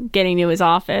Silco getting to his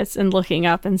office and looking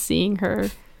up and seeing her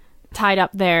tied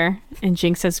up there, and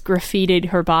Jinx has graffitied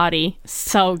her body.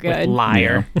 So good.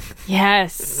 Liar.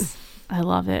 Yes. I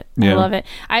love it. Yeah. I love it.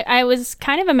 I was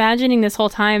kind of imagining this whole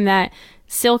time that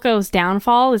Silco's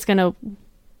downfall is going to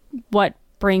what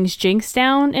brings Jinx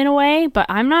down in a way, but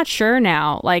I'm not sure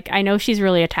now. Like, I know she's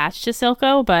really attached to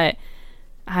Silco, but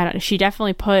she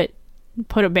definitely put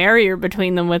a barrier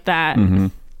between them with that.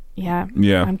 Yeah.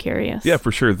 I'm curious. Yeah,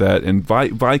 for sure that. And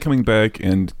Vi coming back,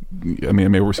 and I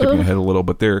mean, maybe we're skipping ahead a little,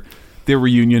 but their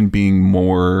reunion being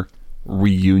more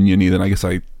reunion-y than I guess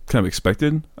I kind of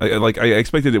expected. I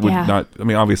expected it would not. I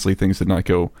mean, obviously things did not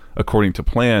go according to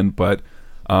plan, but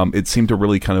it seemed to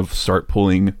really kind of start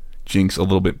pulling Jinx a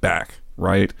little bit back,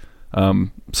 right?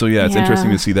 So yeah, it's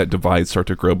interesting to see that divide start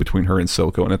to grow between her and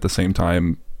Silco, and at the same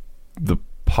time, the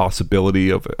possibility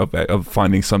of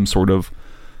finding some sort of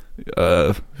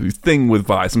thing with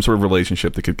Vi, some sort of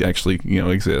relationship that could actually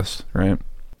exist, right?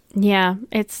 Yeah,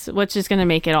 which is going to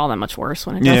make it all that much worse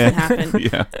when it doesn't happen.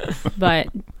 Yeah. But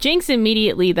Jinx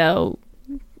immediately, though,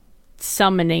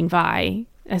 summoning Vi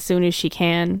as soon as she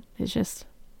can is just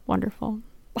wonderful.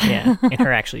 Yeah, and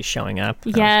her actually showing up.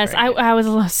 Yes, I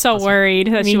was so worried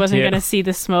that she wasn't going to see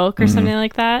the smoke or something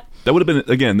like that. That would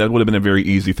have been a very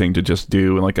easy thing to just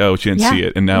do, and like, oh, she didn't see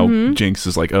it, and now Jinx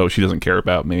is like, oh, she doesn't care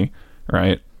about me,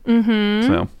 right?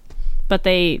 So, but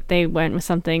they went with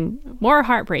something more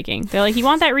heartbreaking. They're like, you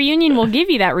want that reunion? We'll give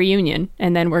you that reunion,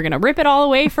 and then we're gonna rip it all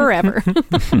away forever.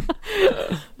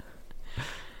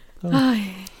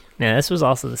 Now, this was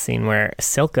also the scene where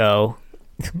Silco,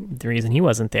 the reason he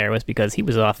wasn't there was because he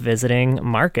was off visiting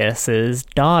Marcus's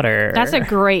daughter. That's a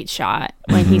great shot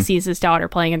when he sees his daughter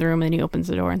playing in the room and then he opens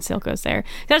the door and Silco's there.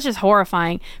 That's just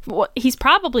horrifying. He's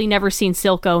probably never seen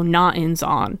Silco not in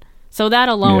Zaun. So that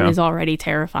alone is already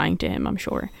terrifying to him, I'm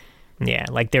sure. Yeah,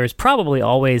 like there was probably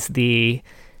always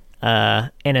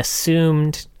an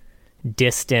assumed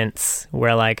distance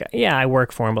where like, yeah, I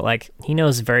work for him, but like he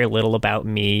knows very little about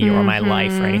me or my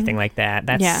life or anything like that.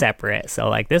 That's separate. So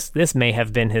like this may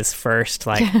have been his first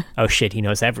like, oh shit, he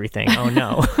knows everything. Oh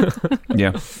no.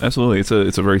 yeah, absolutely.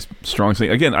 It's a very strong thing.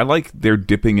 Again, I like they're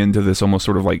dipping into this almost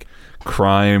sort of like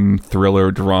crime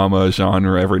thriller drama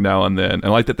genre every now and then. I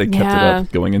like that they kept it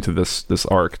up going into this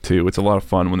arc too. It's a lot of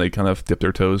fun when they kind of dip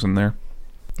their toes in there.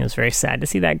 It was very sad to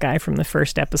see that guy from the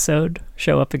first episode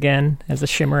show up again as a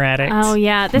Shimmer addict. Oh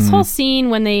yeah, this whole scene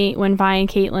when Vi and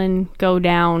Caitlin go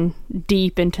down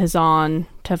deep into Zaun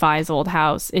to Vi's old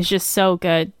house is just so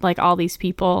good. Like all these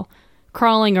people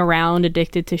crawling around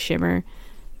addicted to Shimmer.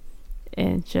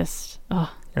 It just And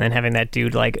then having that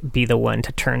dude like be the one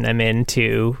to turn them in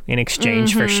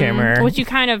exchange for Shimmer. Which you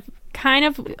kind of kind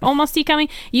of almost see coming.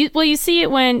 You see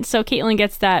it when Caitlin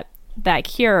gets that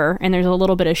cure, and there's a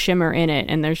little bit of shimmer in it,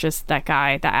 and there's just that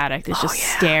guy, the addict, is just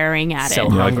staring at So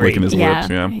it. hungry. Licking his lips,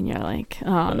 yeah. And you're like,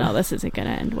 oh no, this isn't gonna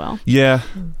end well. Yeah.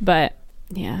 But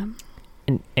yeah.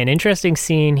 An interesting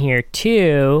scene here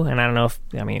too, and I don't know if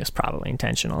it was probably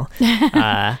intentional.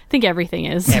 I think everything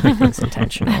is. Everything's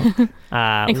intentional,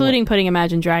 Including putting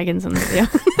Imagine Dragons in the video.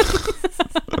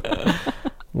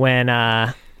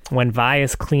 When Vi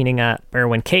is cleaning up, or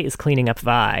when Kate is cleaning up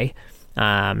Vi,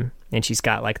 and she's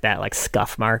got like that like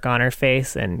scuff mark on her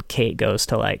face, and Kate goes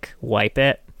to like wipe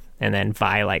it, and then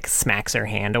Vi like smacks her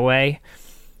hand away.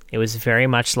 It was very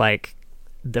much like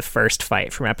the first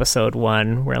fight from episode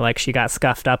 1, where like she got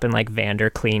scuffed up and like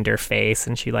Vander cleaned her face,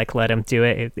 and she like let him do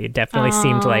it. It definitely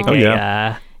seemed like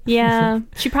yeah.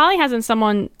 She probably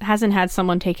hasn't had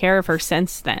someone take care of her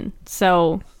since then.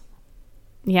 So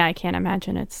yeah, I can't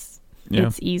imagine it's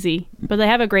easy. But they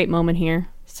have a great moment here.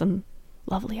 Some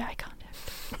lovely eye contact.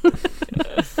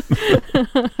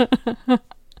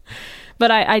 But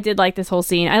I did like this whole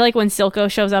scene. I like when Silco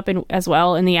shows up as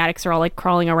well, and the addicts are all like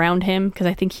crawling around him, because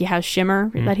I think he has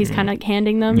shimmer that he's kind of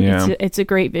handing them. Yeah. It's a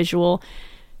great visual.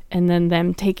 And then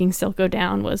them taking Silco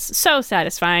down was so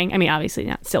satisfying. I mean, obviously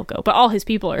not Silco, but all his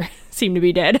people seem to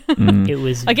be dead. It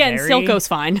was Again, Silco's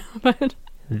fine. But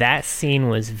that scene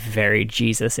was very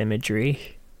Jesus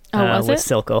imagery. Oh, was with it?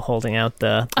 Silco holding out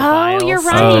the oh, vials. you're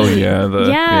right. Oh, yeah.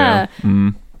 Yeah.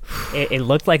 Mm. It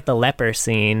looked like the leper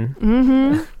scene.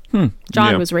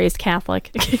 John Yeah. was raised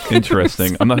Catholic.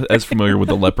 Interesting. I'm not as familiar with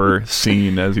the leper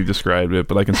scene as you described it,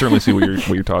 but I can certainly see what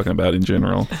you're talking about in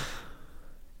general.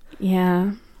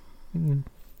 Yeah.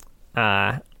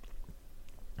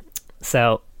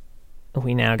 So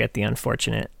we now get the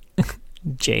unfortunate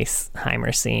Jace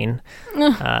Heimer scene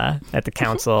at the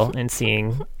council, and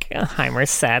seeing Heimer's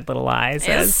sad little eyes.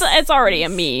 It's already a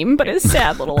meme, but his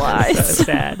sad little So eyes.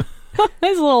 sad.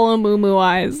 His little moo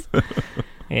eyes.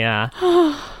 Yeah.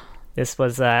 This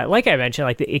was like I mentioned,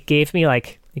 like it gave me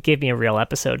a real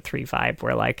episode 3 vibe,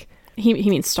 where like He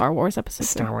means Star Wars episode.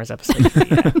 Star Wars episode 3,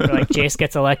 yeah, where like Jace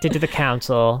gets elected to the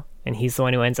council, and he's the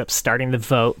one who ends up starting the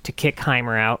vote to kick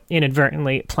Heimer out,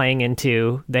 inadvertently playing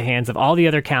into the hands of all the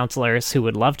other counselors who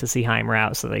would love to see Heimer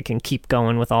out so they can keep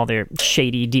going with all their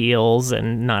shady deals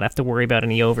and not have to worry about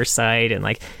any oversight. And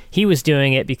like he was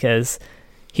doing it because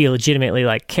he legitimately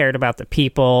like cared about the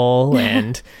people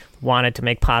and wanted to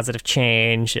make positive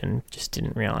change, and just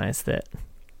didn't realize that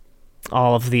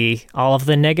all of the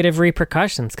negative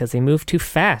repercussions, because he moved too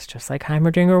fast, just like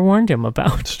Heimerdinger warned him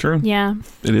about. It's true. Yeah.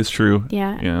 It is true.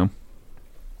 Yeah. Yeah.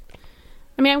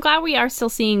 I mean, I'm glad we are still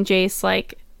seeing Jace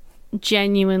like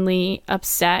genuinely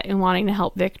upset and wanting to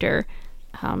help Victor.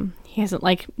 He hasn't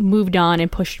like moved on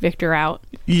and pushed Victor out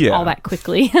all that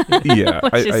quickly. Yeah,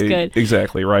 which is good.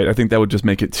 Exactly right. I think that would just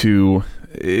make it too.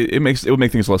 It would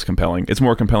make things less compelling. It's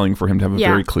more compelling for him to have a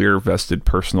very clear, vested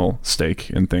personal stake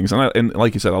in things. And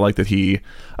like you said, I like that he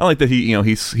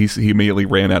he immediately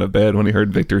ran out of bed when he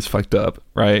heard Victor's fucked up.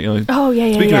 Right.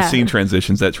 Speaking of scene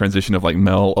transitions, that transition of like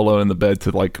Mel alone in the bed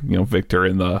to like Victor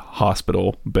in the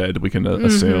hospital bed, we can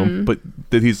assume, but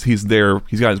that he's there.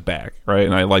 He's got his back, right?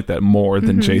 And I like that more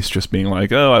than Jace just being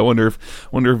like, oh, I wonder if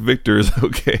Victor's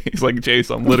okay. He's like,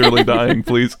 Jace, I'm literally dying.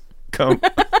 Please come.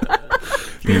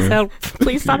 Please help.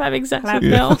 Please stop having sex with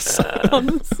Mel.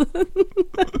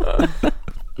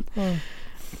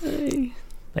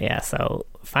 But yeah, so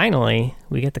finally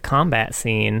we get the combat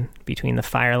scene between the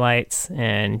Firelights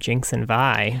and Jinx and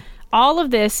Vi. All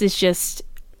of this is just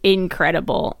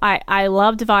incredible. I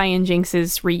loved Vi and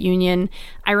Jinx's reunion.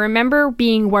 I remember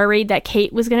being worried that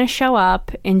Kate was going to show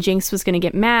up and Jinx was going to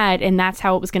get mad, and that's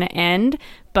how it was going to end.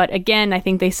 But again, I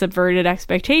think they subverted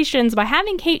expectations by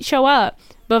having Kate show up.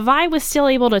 But Vi was still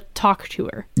able to talk to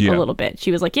her a little bit.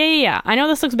 She was like, yeah, I know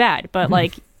this looks bad, but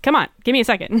like, come on, give me a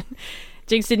second.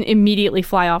 Jinx didn't immediately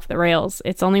fly off the rails.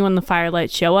 It's only when the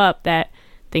Firelights show up that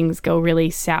things go really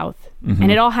south.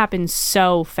 And it all happens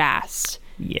so fast.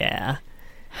 Yeah.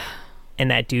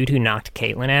 And that dude who knocked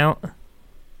Caitlyn out,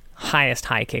 highest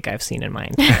high kick I've seen in my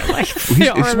entire life. I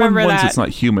don't It's remember once that. it's not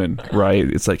human, right?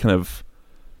 It's like kind of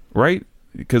right.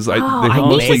 Because they're I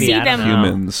mostly need to see them.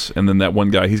 humans, and then that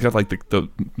one guy, he's got like the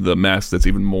mask that's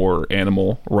even more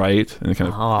animal, right? And it kind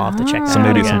of I'll have to check that so out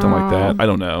maybe again. something like that. I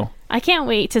don't know. I can't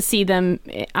wait to see them.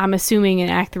 I'm assuming in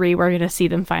Act 3 we're going to see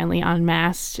them finally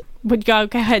unmasked. But go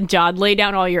ahead, Jod, lay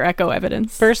down all your echo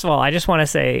evidence. First of all, I just want to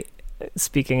say,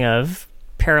 speaking of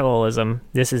parallelism,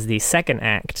 this is the second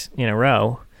act in a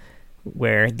row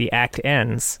where the act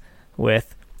ends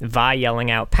with Vi yelling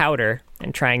out powder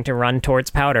and trying to run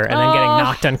towards powder and then getting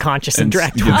knocked unconscious and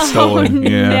dragged get stolen.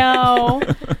 Yeah. No.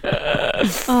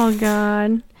 Oh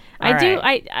God. All I do.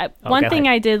 right. One go thing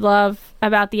ahead. I did love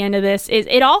about the end of this is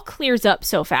it all clears up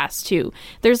so fast too.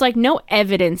 There's like no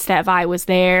evidence that Vi was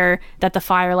there, that the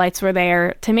firelights were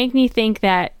there, to make me think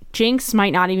that Jinx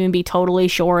might not even be totally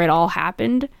sure it all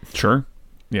happened. Sure.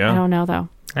 I Yeah. don't know though.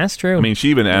 That's true. I mean, she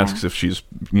even asks if she's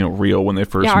real when they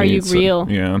first Yeah, meet. are you so- real?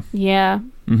 Yeah. Yeah.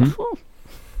 Mm-hmm.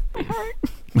 My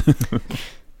heart.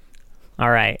 All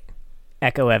right.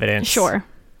 Echo evidence. Sure.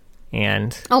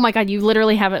 And Oh my God, you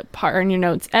literally have it part in your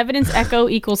notes. Evidence echo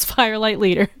equals firelight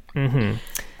leader.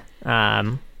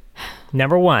 number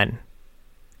 1,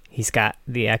 he's got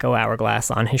the Echo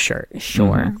hourglass on his shirt.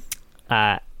 Sure.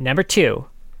 Number 2,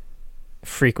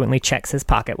 frequently checks his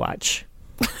pocket watch.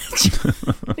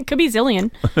 It could be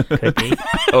Zillion. Could be.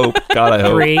 Oh God, I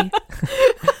hope. 3,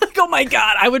 Oh my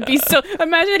God, I would be so.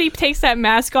 Imagine he takes that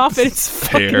mask off and it's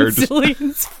fucking Hair just-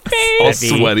 Zillion's All face. That'd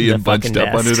be sweaty the and bunched fucking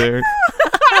up under best. there.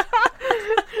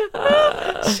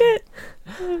 Shit.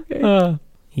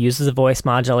 he uses a voice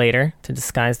modulator to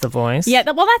disguise the voice. Yeah,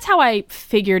 well, that's how I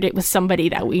figured it was somebody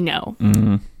that we know.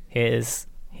 His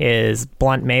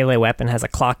blunt melee weapon has a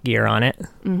clock gear on it.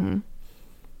 Mm-hmm.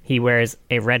 He wears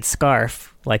a red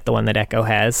scarf like the one that Echo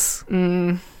has.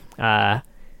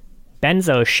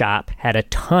 Benzo's shop had a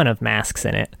ton of masks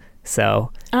in it.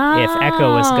 So if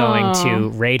Echo was going to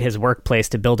raid his workplace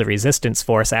to build a resistance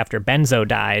force after Benzo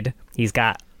died, he's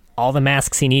got all the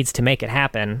masks he needs to make it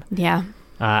happen. Yeah.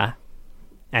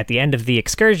 At the end of the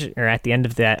excursion, or at the end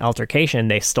of that altercation,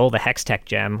 they stole the Hextech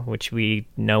gem, which we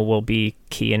know will be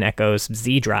key in Echo's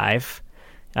Z drive.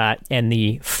 And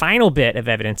the final bit of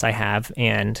evidence I have,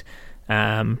 and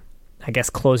I guess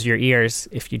close your ears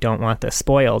if you don't want this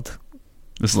spoiled.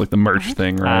 This is like the merch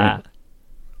thing, right?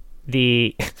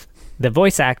 The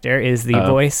voice actor is the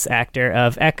voice actor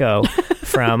of Echo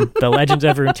from the Legends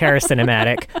of Runeterra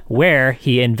cinematic, where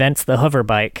he invents the hover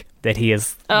bike that he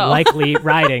is likely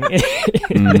riding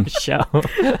in the show.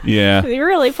 Yeah. They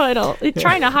really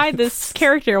trying to hide this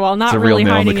character while not It's a real really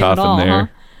nail in the hiding it at coffin all. there. Huh?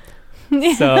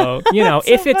 So,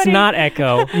 if it's funny. not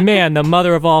Echo, man, the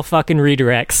mother of all fucking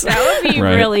redirects. That would be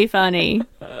Right. really funny.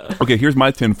 Okay, here's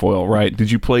my tinfoil, right? Did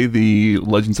you play the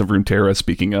Legends of Runeterra,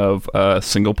 speaking of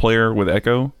single player with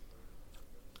Echo?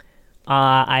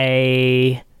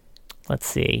 Let's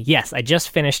see. Yes, I just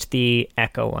finished the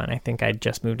Echo one. I think I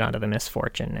just moved on to the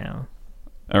Misfortune now.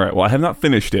 All right, well, I have not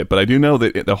finished it, but I do know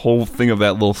that the whole thing of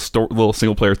that little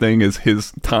single player thing is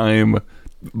his time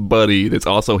buddy that's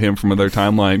also him from another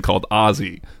timeline called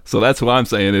Ozzy. So that's who I'm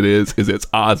saying it is it's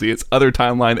Ozzy. It's other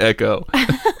timeline Echo.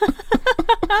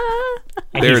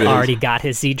 And There he's it is. already got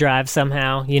his Z drive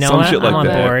somehow. You know Some what? shit I'm like on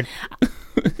that. board.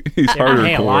 He's harder.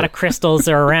 Hey, a lot of crystals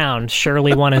are around.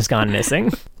 Surely one has gone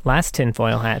missing. Last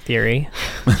tinfoil hat theory.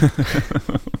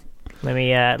 Let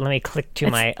me click to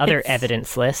my other it's-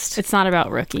 evidence list. It's not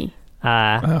about Rookie.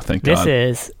 Oh, thank This God.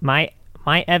 is my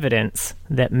evidence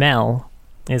that Mel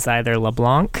is either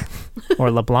LeBlanc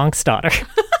or LeBlanc's daughter.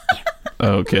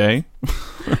 Okay.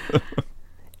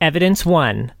 Evidence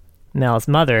 1. Mel's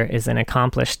mother is an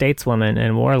accomplished stateswoman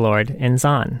and warlord in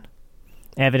Zon.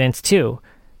 Evidence 2.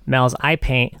 Mel's eye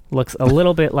paint looks a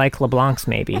little bit like LeBlanc's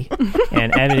maybe.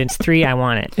 And evidence 3, I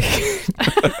want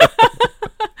it.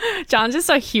 John's just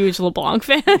a huge LeBlanc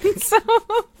fan. So.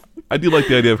 I do like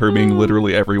the idea of her being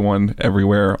literally everyone,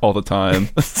 everywhere, all the time.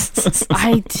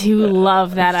 I do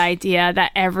love that idea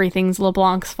that everything's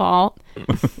LeBlanc's fault.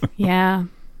 Yeah.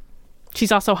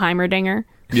 She's also Heimerdinger.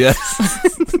 Yes.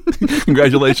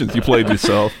 Congratulations, you played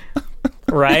yourself.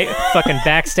 Right? Fucking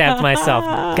backstabbed myself.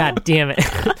 God damn it.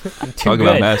 I'm too Talk good.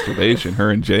 about masturbation,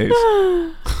 her and Jace.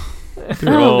 Oh,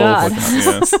 God.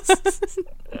 Yeah.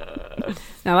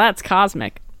 Now that's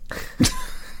cosmic.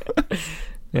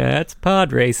 Yeah, that's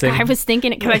pod racing. I was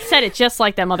thinking it because I said it just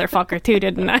like that motherfucker too,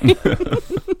 didn't I?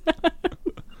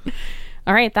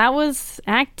 All right, that was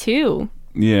Act 2.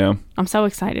 Yeah. I'm so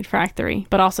excited for Act 3,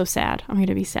 but also sad. I'm going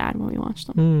to be sad when we watch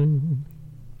them.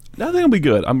 I think it'll be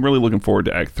good. I'm really looking forward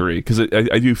to Act 3 because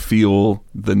I do feel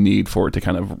the need for it to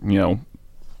kind of,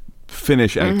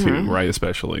 finish Act 2, right?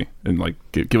 Especially. And,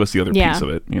 give us the other Yeah. piece of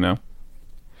it,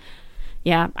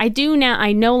 Yeah, I do now.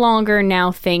 I no longer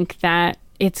now think that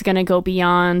it's going to go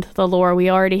beyond the lore we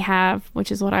already have,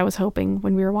 which is what I was hoping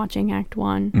when we were watching Act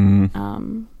 1.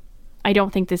 Mm-hmm. I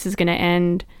don't think this is going to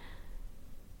end,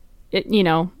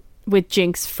 with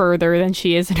Jinx further than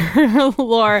she is in her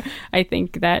lore. I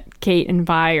think that Kate and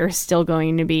Vi are still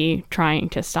going to be trying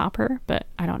to stop her, but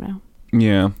I don't know.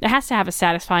 Yeah. It has to have a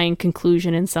satisfying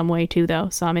conclusion in some way too, though,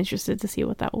 so I'm interested to see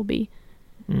what that will be.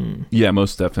 Yeah,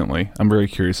 most definitely. I'm very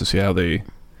curious to see how they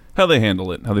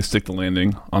handle it, how they stick the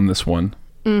landing on this one.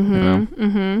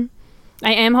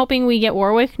 I am hoping we get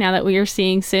Warwick now that we are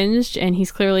seeing Singed, and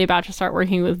he's clearly about to start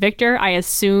working with Victor. I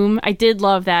did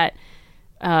love that,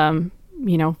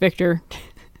 Victor,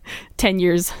 10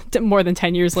 years, more than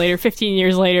 10 years later, 15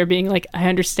 years later, being like, I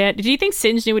understand. Did you think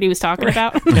Singed knew what he was talking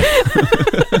about?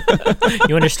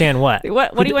 You understand what?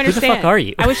 What do you understand? Who the fuck are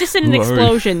you? I was just in an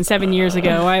explosion 7 years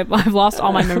ago. I've lost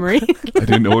all my memory. I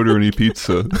didn't order any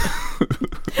pizza.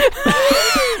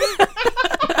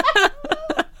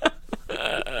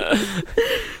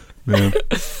 Man.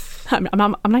 I'm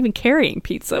not even carrying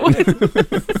pizza.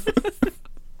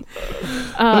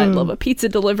 I'd love a pizza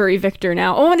delivery Victor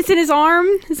now. Oh, and it's in his arm.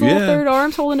 His little third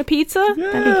arm's holding a pizza.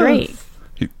 Yeah. That'd be great.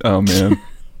 Oh, man.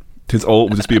 His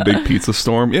ult would just be a big pizza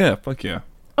storm. Yeah, fuck yeah.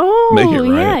 Oh, Make it right.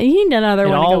 yeah. You need another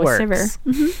one to go works.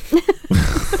 with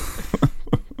Sivir.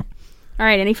 All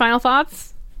right. Any final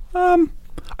thoughts? I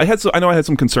know I had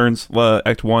some concerns,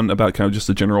 Act 1, about kind of just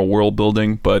the general world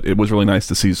building, but it was really nice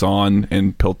to see Zon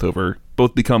and Piltover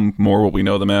both become more what we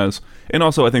know them as. And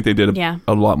also, I think they did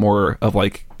a lot more of,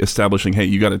 like, establishing, hey,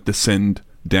 you got to descend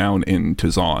down into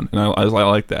Zon. And I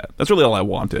like that. That's really all I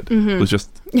wanted, was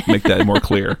just make that more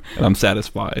clear, and I'm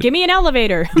satisfied. Give me an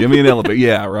elevator. Give me an elevator.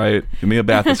 Yeah, right. Give me a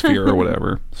bathysphere or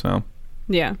whatever. So.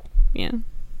 Yeah. Yeah,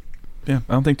 I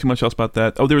don't think too much else about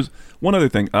that. Oh, there was one other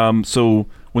thing. So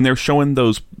when they're showing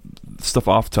those stuff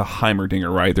off to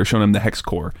Heimerdinger, right? They're showing him the Hex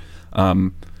Core.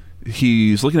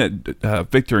 He's looking at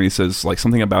Victor, and he says, like,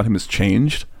 something about him has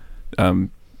changed. Do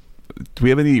we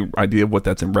have any idea of what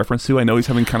that's in reference to? I know he's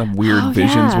having kind of weird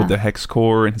visions with the Hex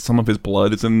Core, and some of his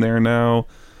blood is in there now.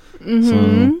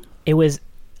 So. It was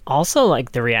also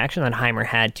like the reaction that Heimer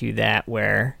had to that,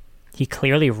 where he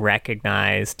clearly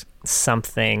recognized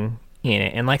something in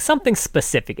it, and like something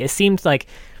specific. It seemed like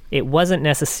it wasn't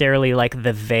necessarily like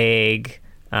the vague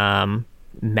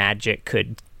magic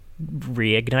could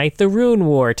reignite the Rune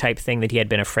War type thing that he had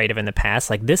been afraid of in the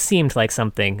past. Like, this seemed like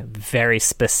something very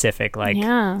specific. Like,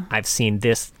 I've seen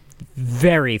this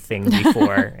very thing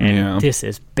before, and this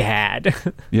is bad.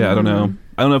 Yeah, I don't know.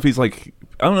 I don't know if he's like,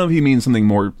 I don't know if he means something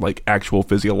more like actual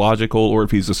physiological, or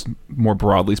if he's just more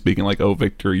broadly speaking, like, oh,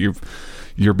 Victor,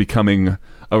 you're becoming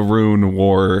a Rune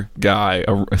War guy.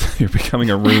 You're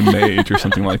becoming a Rune Mage or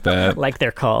something like that. Like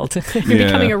they're called. You're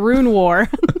becoming a Rune War.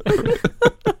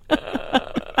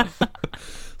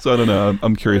 So I don't know.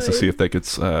 I'm curious to see if that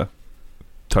gets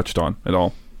touched on at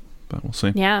all, but we'll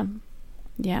see. Yeah.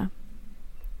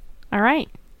 All right.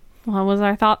 What was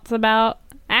our thoughts about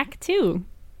Act 2?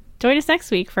 Join us next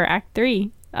week for Act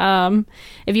 3.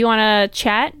 If you want to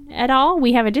chat at all,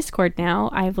 we have a Discord now.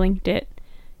 I've linked it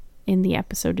in the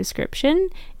episode description,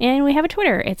 and we have a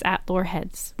Twitter. It's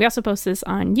 @loreheads. We also post this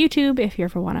on YouTube if you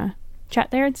ever want to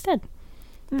chat there instead.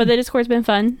 But the Discord's been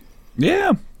fun.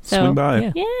 Yeah. So, swing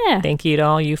by. Yeah. Thank you to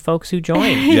all you folks who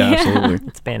joined. Yeah, absolutely.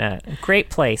 It's been a great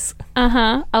place.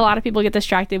 A lot of people get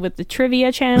distracted with the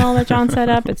trivia channel that John set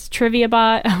up. It's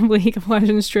TriviaBot, League of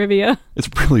Legends trivia. It's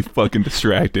really fucking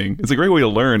distracting. It's a great way to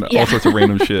learn all sorts of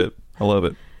random shit. I love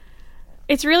it.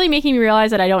 It's really making me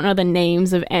realize that I don't know the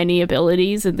names of any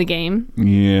abilities in the game.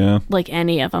 Yeah. Like,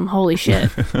 any of them. Holy shit.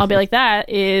 I'll be like,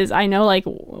 I know, like,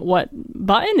 what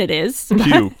button it is.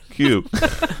 Q.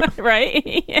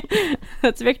 Right?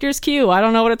 That's Victor's Q. I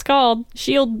don't know what it's called.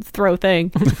 Shield throw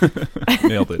thing.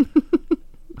 Nailed it.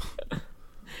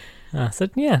 So,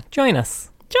 yeah, join us.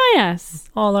 Join us.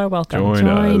 All are welcome.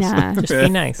 Join us. Just be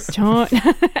nice.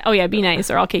 Oh, yeah, be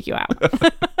nice or I'll kick you out.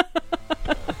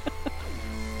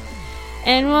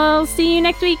 And we'll see you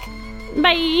next week.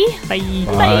 Bye. Bye.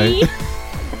 Bye.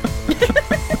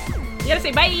 You gotta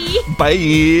say bye.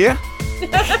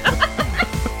 Bye.